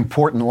hugely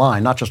important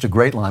line, not just a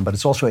great line, but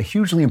it's also a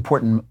hugely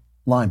important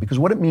line, because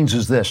what it means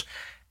is this.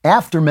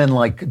 After men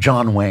like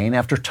John Wayne,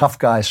 after tough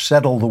guys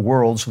settle the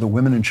world so the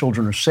women and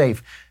children are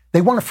safe,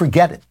 they want to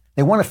forget it.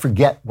 They want to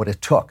forget what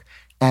it took.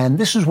 And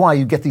this is why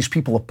you get these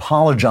people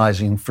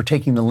apologizing for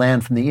taking the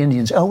land from the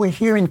Indians. Oh, we're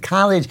here in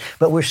college,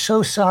 but we're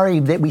so sorry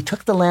that we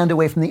took the land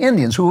away from the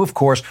Indians, who, of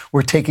course,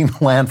 were taking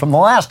the land from the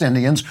last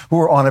Indians who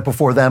were on it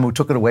before them, who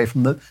took it away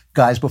from the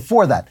guys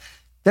before that.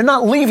 They're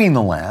not leaving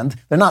the land.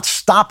 They're not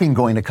stopping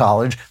going to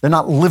college. They're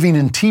not living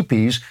in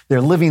teepees.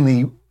 They're living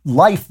the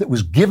life that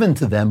was given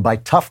to them by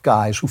tough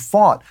guys who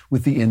fought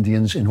with the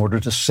Indians in order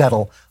to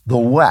settle the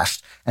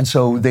West. And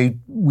so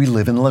we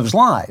live in those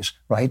lies,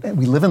 right?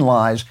 We live in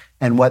lies,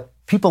 and what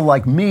people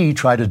like me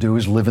try to do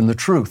is live in the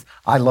truth.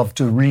 I love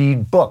to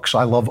read books.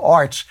 I love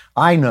arts.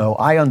 I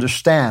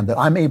understand that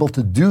I'm able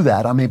to do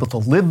that. I'm able to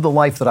live the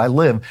life that I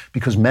live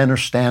because men are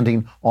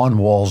standing on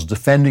walls,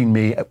 defending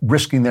me,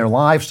 risking their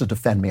lives to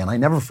defend me. And I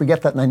never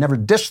forget that, and I never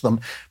diss them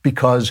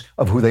because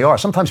of who they are.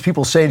 Sometimes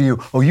people say to you,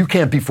 oh, you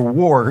can't be for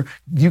war.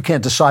 You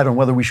can't decide on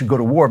whether we should go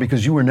to war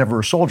because you were never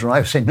a soldier. And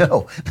I say,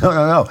 no.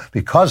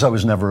 Because I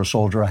was never a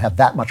soldier, I have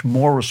that much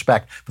more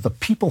respect for the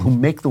people who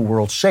make the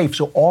world safe,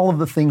 so all of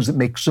the things that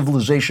make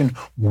civilization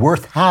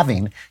worth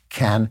having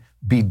can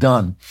be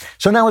done.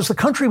 So now as the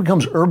country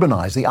becomes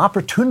urbanized, the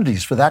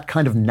opportunities for that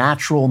kind of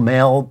natural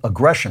male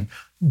aggression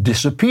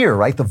disappear,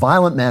 right? The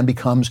violent man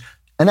becomes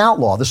an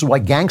outlaw. This is why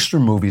gangster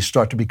movies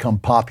start to become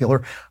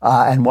popular,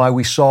 and why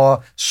we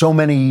saw so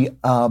many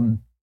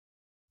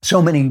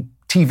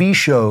TV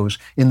shows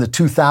in the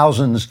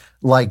 2000s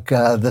like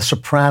The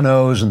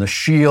Sopranos and The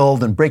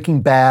Shield and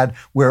Breaking Bad,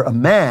 where a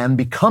man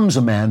becomes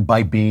a man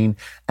by being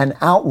an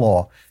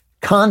outlaw.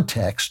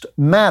 Context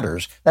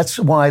matters. That's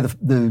why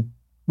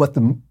what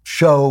the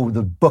show,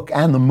 the book,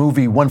 and the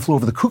movie One Flew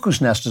Over the Cuckoo's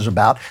Nest is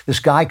about.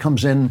 This guy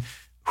comes in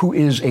who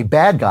is a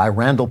bad guy,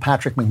 Randall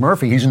Patrick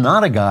McMurphy. He's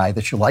not a guy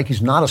that you like.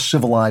 He's not a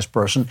civilized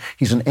person.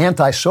 He's an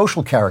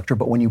antisocial character.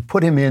 But when you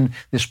put him in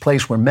this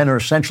place where men are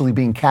essentially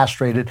being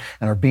castrated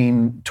and are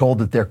being told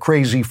that they're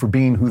crazy for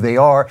being who they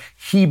are,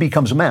 he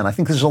becomes a man. I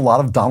think there's a lot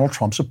of Donald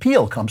Trump's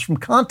appeal comes from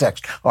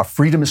context. Our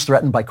freedom is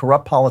threatened by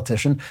corrupt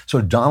politicians. So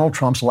Donald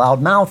Trump's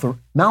loud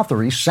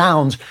mouthery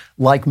sounds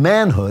like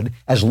manhood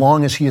as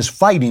long as he is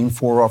fighting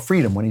for our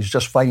freedom. When he's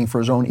just fighting for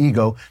his own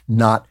ego,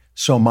 not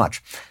so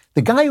much.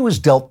 The guy who was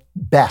dealt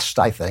best,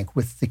 I think,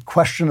 with the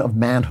question of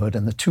manhood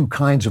and the two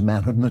kinds of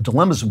manhood and the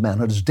dilemmas of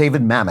manhood is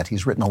David Mamet.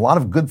 He's written a lot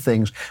of good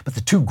things, but the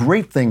two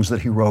great things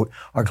that he wrote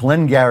are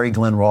Glengarry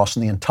Glen Ross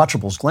and The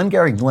Untouchables.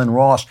 Glengarry Glen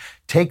Ross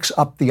takes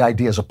up the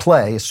idea as a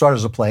play. It started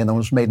as a play and then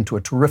was made into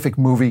a terrific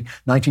movie,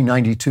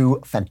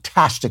 1992,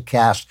 fantastic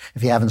cast.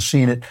 If you haven't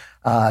seen it,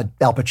 Al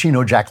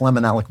Pacino, Jack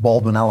Lemmon, Alec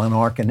Baldwin, Alan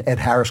Arkin, Ed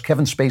Harris,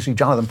 Kevin Spacey,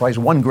 Jonathan Pryce,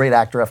 one great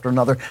actor after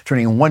another,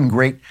 turning in one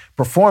great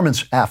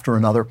performance after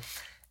another.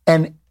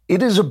 And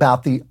it is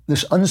about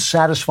this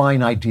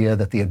unsatisfying idea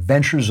that the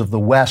adventures of the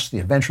West, the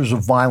adventures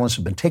of violence,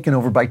 have been taken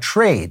over by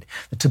trade.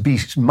 That to be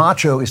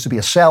macho is to be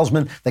a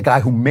salesman. The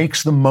guy who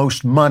makes the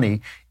most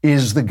money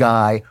is the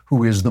guy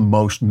who is the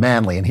most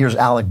manly. And here's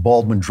Alec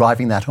Baldwin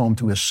driving that home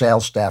to his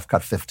sales staff,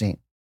 cut 15.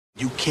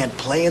 You can't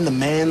play in the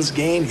man's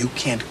game. You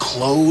can't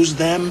close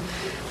them.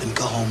 Then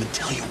go home and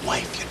tell your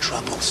wife your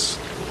troubles.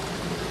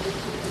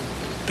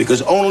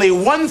 Because only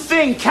one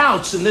thing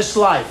counts in this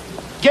life.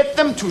 Get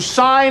them to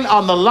sign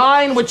on the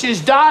line which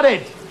is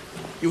dotted.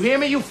 You hear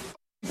me, you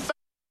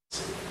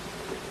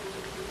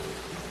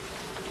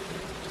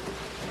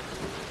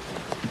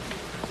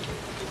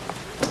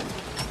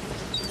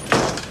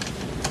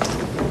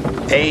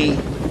A,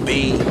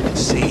 B,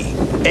 C.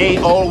 A,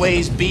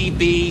 always B,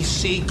 B,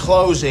 C,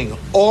 closing.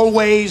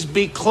 Always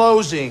be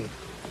closing.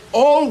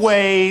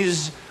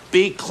 Always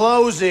be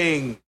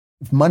closing.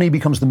 If money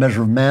becomes the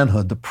measure of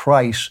manhood, the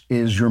price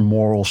is your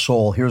moral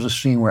soul. Here's a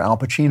scene where Al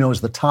Pacino,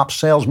 as the top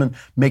salesman,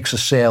 makes a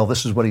sale.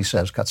 This is what he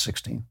says, cut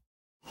 16.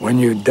 When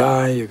you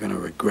die, you're going to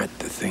regret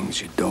the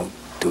things you don't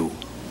do.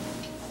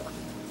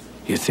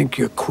 You think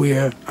you're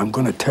queer? I'm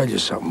going to tell you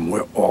something.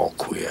 We're all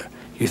queer.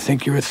 You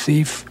think you're a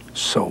thief?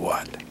 So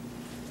what?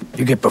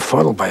 You get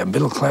befuddled by a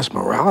middle-class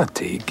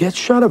morality. Get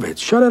shut of it.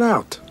 Shut it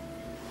out.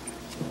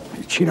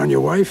 You cheat on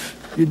your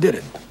wife? You did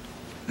it.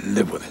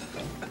 Live with it.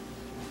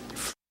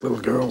 Little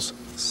girls,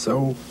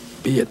 so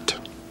be it.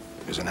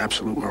 There's an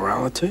absolute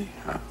morality?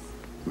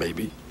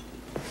 Maybe.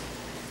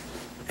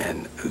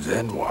 And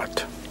then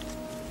what?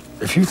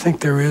 If you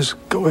think there is,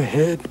 go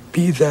ahead,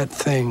 be that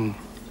thing.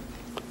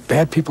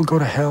 Bad people go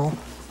to hell?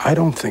 I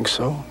don't think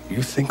so.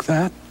 You think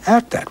that?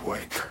 Act that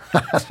way.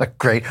 That's a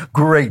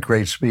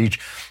great speech.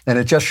 And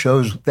it just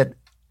shows that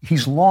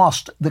he's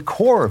lost the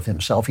core of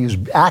himself. He is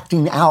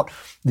acting out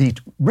the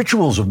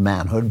rituals of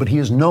manhood, but he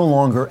is no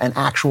longer an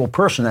actual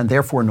person and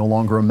therefore no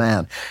longer a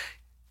man.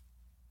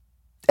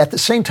 At the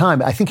same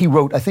time, I think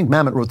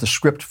Mamet wrote the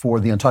script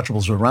for The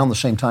Untouchables around the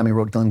same time he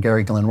wrote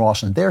Glengarry Glen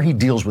Ross, and there he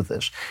deals with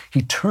this.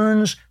 He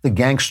turns the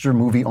gangster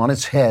movie on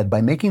its head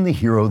by making the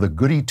hero the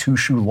goody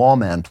two-shoe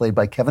lawman played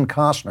by Kevin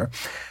Costner,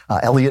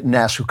 Elliot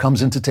Ness, who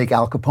comes in to take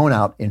Al Capone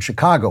out in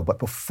Chicago. But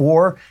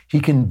before he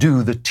can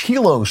do the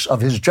telos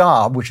of his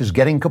job, which is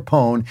getting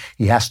Capone,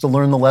 he has to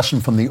learn the lesson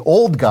from the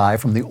old guy,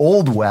 from the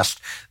old West,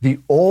 the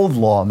old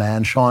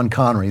lawman, Sean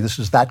Connery. This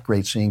is that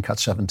great scene, cut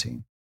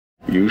 17.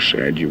 You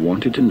said you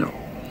wanted to know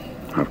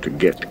how to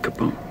get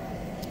Capone.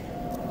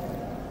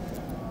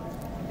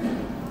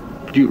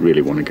 Do you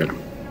really want to get him?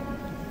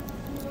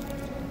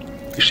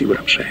 You see what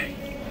I'm saying?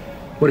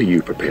 What are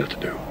you prepared to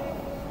do?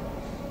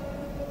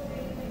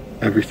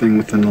 Everything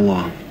within the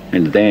law.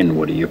 And then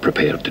what are you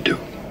prepared to do?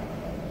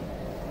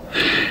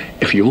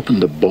 If you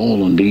open the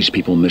ball on these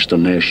people, Mr.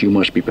 Nash, you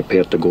must be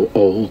prepared to go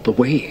all the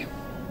way.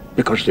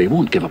 Because they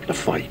won't give up the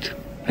fight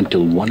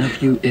until one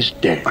of you is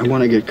dead. I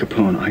want to get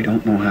Capone. I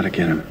don't know how to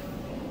get him.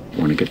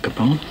 Want to get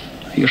Capone?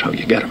 Here's how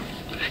you get him.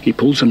 He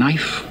pulls a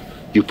knife,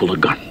 you pull a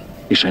gun.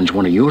 He sends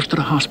one of yours to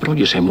the hospital,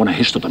 you send one of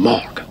his to the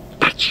morgue.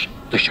 That's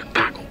the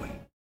Chicago way.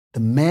 The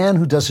man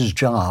who does his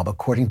job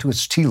according to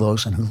its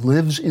telos and who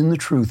lives in the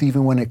truth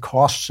even when it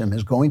costs him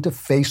is going to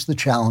face the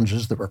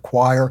challenges that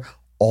require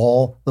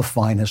all the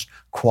finest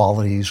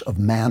qualities of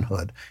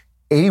manhood.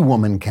 A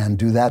woman can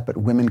do that, but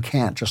women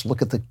can't. Just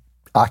look at the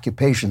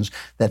occupations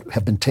that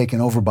have been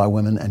taken over by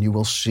women, and you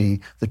will see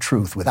the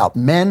truth. Without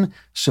men,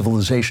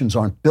 civilizations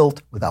aren't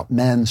built. Without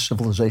men,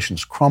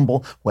 civilizations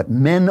crumble. What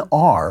men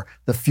are,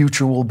 the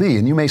future will be.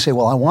 And you may say,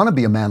 well, I want to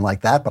be a man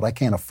like that, but I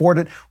can't afford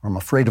it, or I'm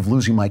afraid of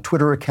losing my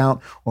Twitter account,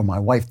 or my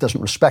wife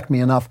doesn't respect me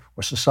enough,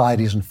 or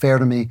society isn't fair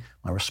to me.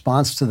 My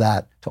response to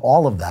that, to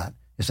all of that,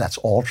 is that's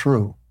all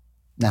true.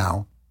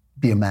 Now,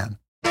 be a man.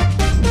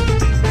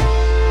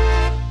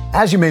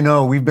 As you may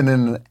know, we've been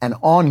in an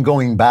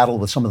ongoing battle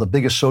with some of the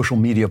biggest social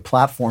media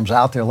platforms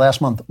out there.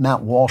 Last month,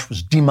 Matt Walsh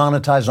was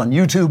demonetized on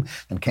YouTube,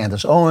 and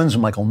Candace Owens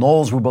and Michael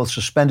Knowles were both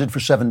suspended for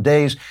 7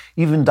 days.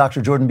 Even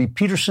Dr. Jordan B.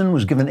 Peterson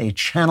was given a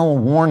channel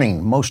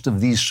warning. Most of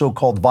these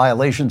so-called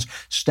violations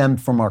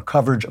stemmed from our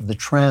coverage of the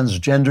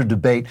transgender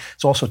debate.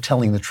 It's also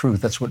telling the truth.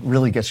 That's what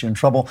really gets you in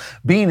trouble.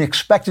 Being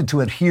expected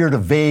to adhere to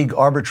vague,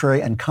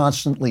 arbitrary, and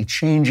constantly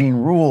changing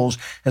rules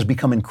has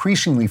become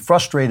increasingly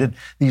frustrated.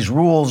 These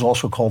rules,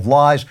 also called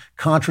lies,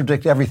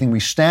 contradict everything we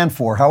stand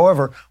for.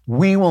 However,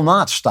 we will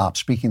not stop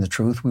speaking the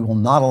truth. We will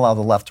not allow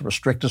the left to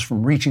restrict us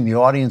from reaching the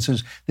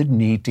audiences that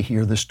need to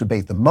hear this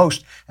debate the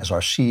most. As our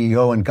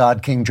CEO and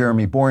God King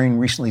Jeremy Boring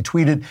recently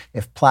tweeted,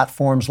 if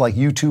platforms like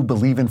YouTube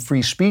believe in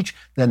free speech,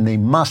 then they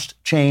must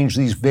change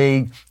these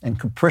vague and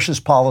capricious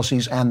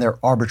policies and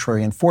their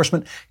arbitrary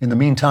enforcement. In the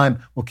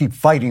meantime, we'll keep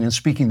fighting and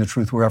speaking the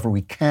truth wherever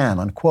we can,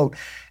 unquote.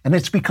 And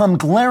it's become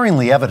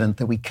glaringly evident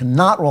that we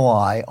cannot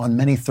rely on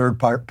many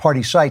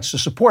third-party sites to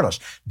support us.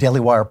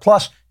 Daily Wire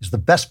Plus is the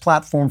best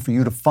platform for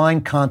you to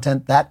find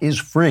content that is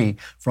free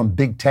from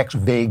big tech's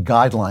vague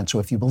guidelines. So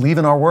if you believe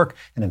in our work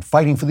and in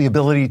fighting for the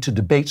ability to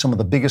debate some of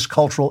the biggest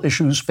cultural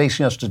issues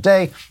facing us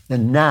today,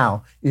 then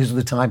now is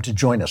the time to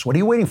join us. What are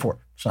you waiting for?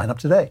 Sign up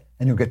today,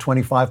 and you'll get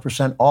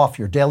 25% off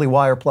your Daily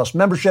Wire Plus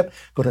membership.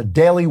 Go to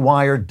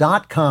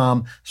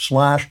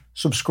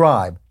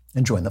dailywire.com/subscribe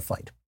and join the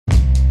fight.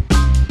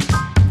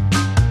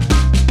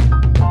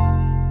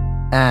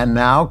 And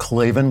now,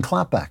 Klavan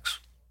clapbacks.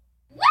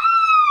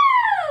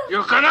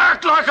 You can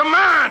act like a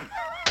man!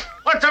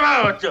 What's the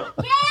matter with you?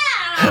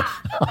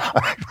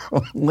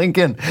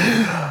 Lincoln,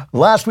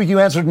 last week you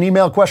answered an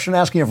email question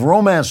asking if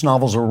romance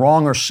novels are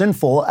wrong or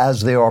sinful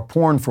as they are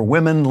porn for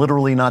women,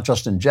 literally not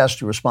just in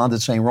jest. You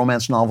responded saying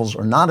romance novels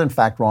are not in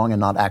fact wrong and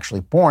not actually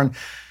porn.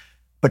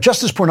 But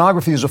just as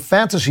pornography is a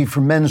fantasy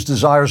for men's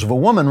desires of a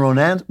woman,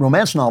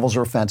 romance novels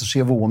are a fantasy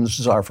of a woman's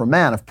desire for a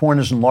man. If porn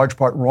is in large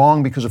part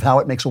wrong because of how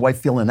it makes a wife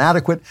feel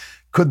inadequate,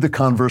 could the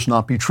converse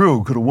not be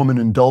true? Could a woman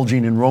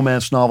indulging in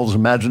romance novels,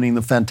 imagining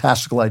the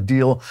fantastical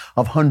ideal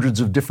of hundreds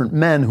of different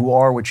men who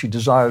are what she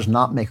desires,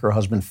 not make her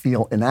husband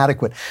feel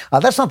inadequate?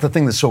 That's not the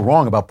thing that's so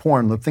wrong about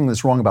porn. The thing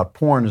that's wrong about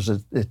porn is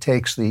that it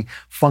takes the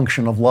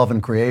function of love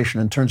and creation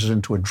and turns it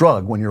into a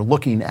drug when you're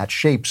looking at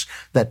shapes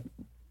that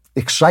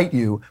excite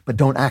you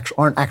but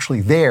aren't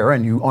actually there,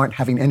 and you aren't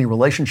having any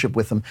relationship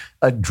with them.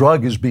 A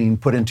drug is being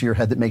put into your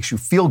head that makes you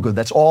feel good.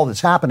 That's all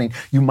that's happening.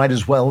 You might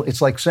as well,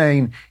 it's like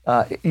saying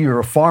you're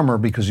a farmer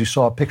because you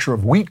saw a picture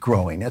of wheat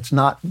growing.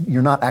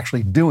 You're not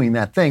actually doing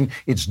that thing.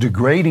 It's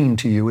degrading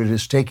to you. It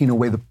is taking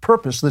away the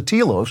purpose, the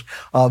telos,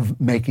 of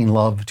making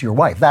love to your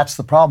wife. That's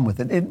the problem with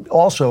it. It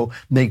also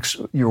makes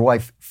your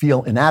wife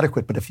feel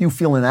inadequate. But if you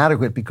feel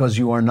inadequate because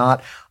you are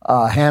not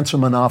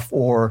handsome enough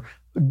or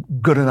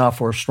good enough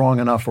or strong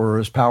enough or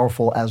as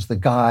powerful as the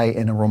guy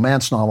in a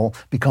romance novel,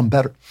 become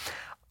better.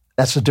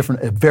 That's a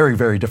very,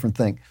 very different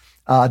thing.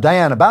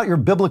 Diane, about your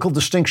biblical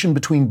distinction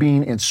between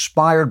being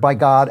inspired by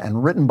God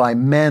and written by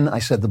men. I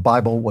said the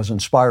Bible was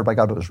inspired by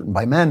God, but it was written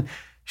by men.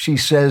 She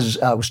says,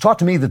 it was taught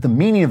to me that the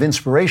meaning of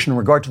inspiration in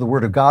regard to the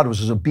Word of God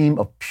was as a beam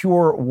of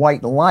pure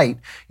white light.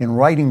 In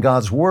writing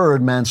God's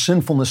Word, man's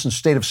sinfulness and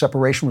state of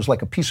separation was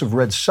like a piece of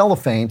red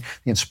cellophane.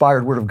 The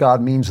inspired Word of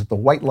God means that the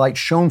white light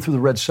shown through the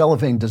red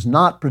cellophane does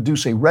not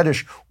produce a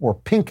reddish or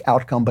pink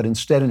outcome, but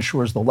instead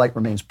ensures the light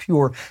remains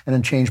pure and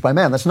unchanged by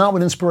man. That's not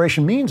what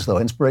inspiration means, though.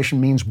 Inspiration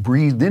means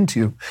breathed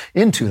into.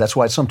 That's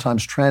why it's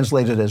sometimes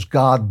translated as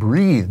God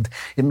breathed.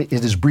 It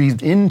is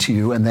breathed into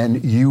you, and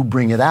then you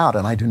bring it out.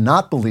 And I do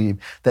not believe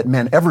that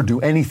men ever do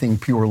anything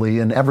purely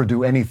and ever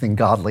do anything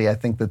godly. I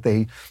think that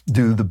they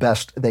do the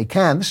best they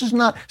can. This is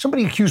not,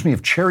 somebody accused me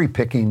of cherry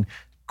picking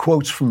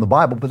quotes from the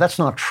Bible, but that's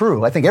not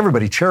true. I think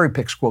everybody cherry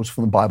picks quotes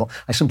from the Bible.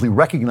 I simply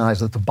recognize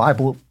that the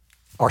Bible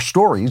are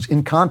stories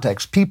in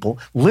context, people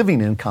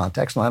living in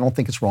context, and I don't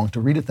think it's wrong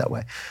to read it that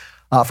way.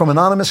 From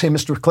Anonymous, hey,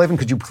 Mr. Klavan,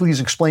 could you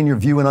please explain your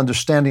view and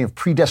understanding of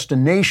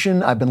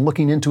predestination? I've been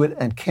looking into it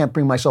and can't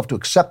bring myself to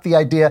accept the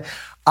idea.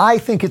 I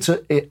think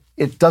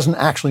it doesn't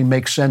actually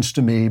make sense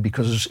to me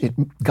because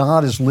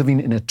God is living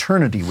in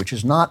eternity, which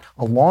is not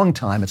a long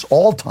time, it's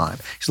all time.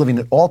 He's living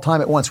at all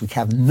time at once. We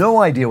have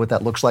no idea what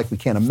that looks like. We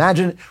can't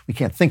imagine it. We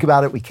can't think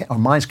about it. Our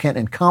minds can't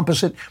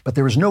encompass it. But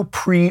there is no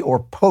pre or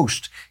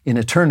post in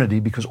eternity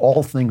because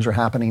all things are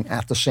happening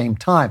at the same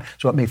time.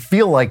 So it may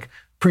feel like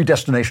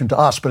predestination to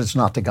us, but it's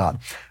not to God.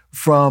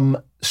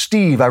 From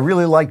Steve, I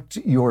really liked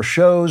your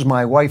shows.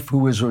 My wife,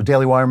 who is a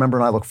Daily Wire member,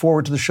 and I look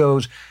forward to the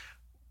shows.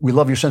 We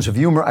love your sense of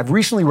humor. I've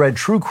recently read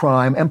True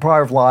Crime,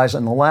 Empire of Lies,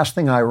 and The Last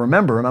Thing I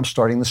Remember, and I'm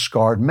starting The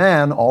Scarred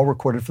Man, all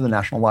recorded for the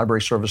National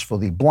Library Service for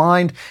the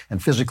Blind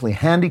and Physically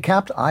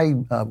Handicapped. I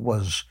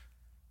was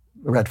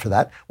read for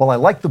that. While I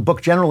liked the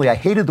book generally, I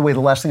hated the way The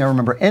Last Thing I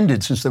Remember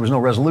ended since there was no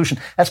resolution.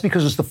 That's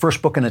because it's the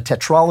first book in a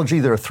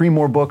tetralogy. There are 3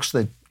 more books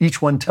that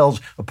each one tells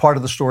a part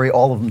of the story.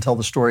 All of them tell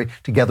the story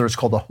together. It's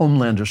called the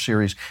Homelander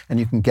series, and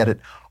you can get it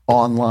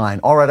online.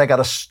 All right, I got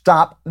to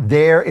stop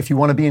there. If you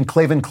want to be in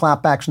Klavan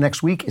Clapbacks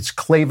next week, it's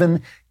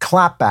Klavan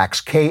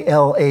Clapbacks,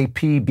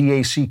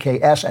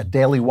 KLAPBACKS at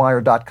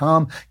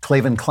dailywire.com,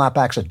 Klavan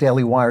Clapbacks at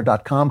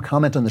dailywire.com.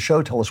 Comment on the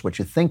show. Tell us what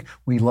you think.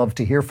 We love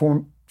to hear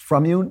from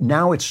you.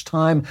 Now it's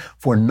time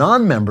for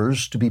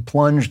non-members to be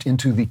plunged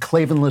into the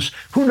Klavanless.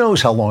 Who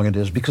knows how long it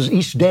is, because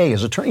each day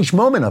is eternal. Each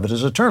moment of it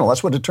is eternal.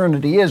 That's what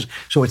eternity is.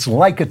 So it's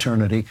like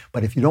eternity.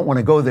 But if you don't want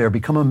to go there,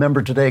 become a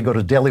member today. Go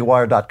to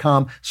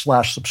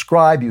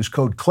dailywire.com/subscribe. Use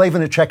code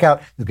Klavan at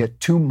checkout. You'll get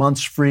 2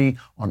 months free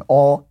on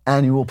all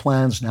annual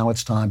plans. Now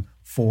it's time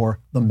for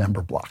the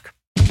member block.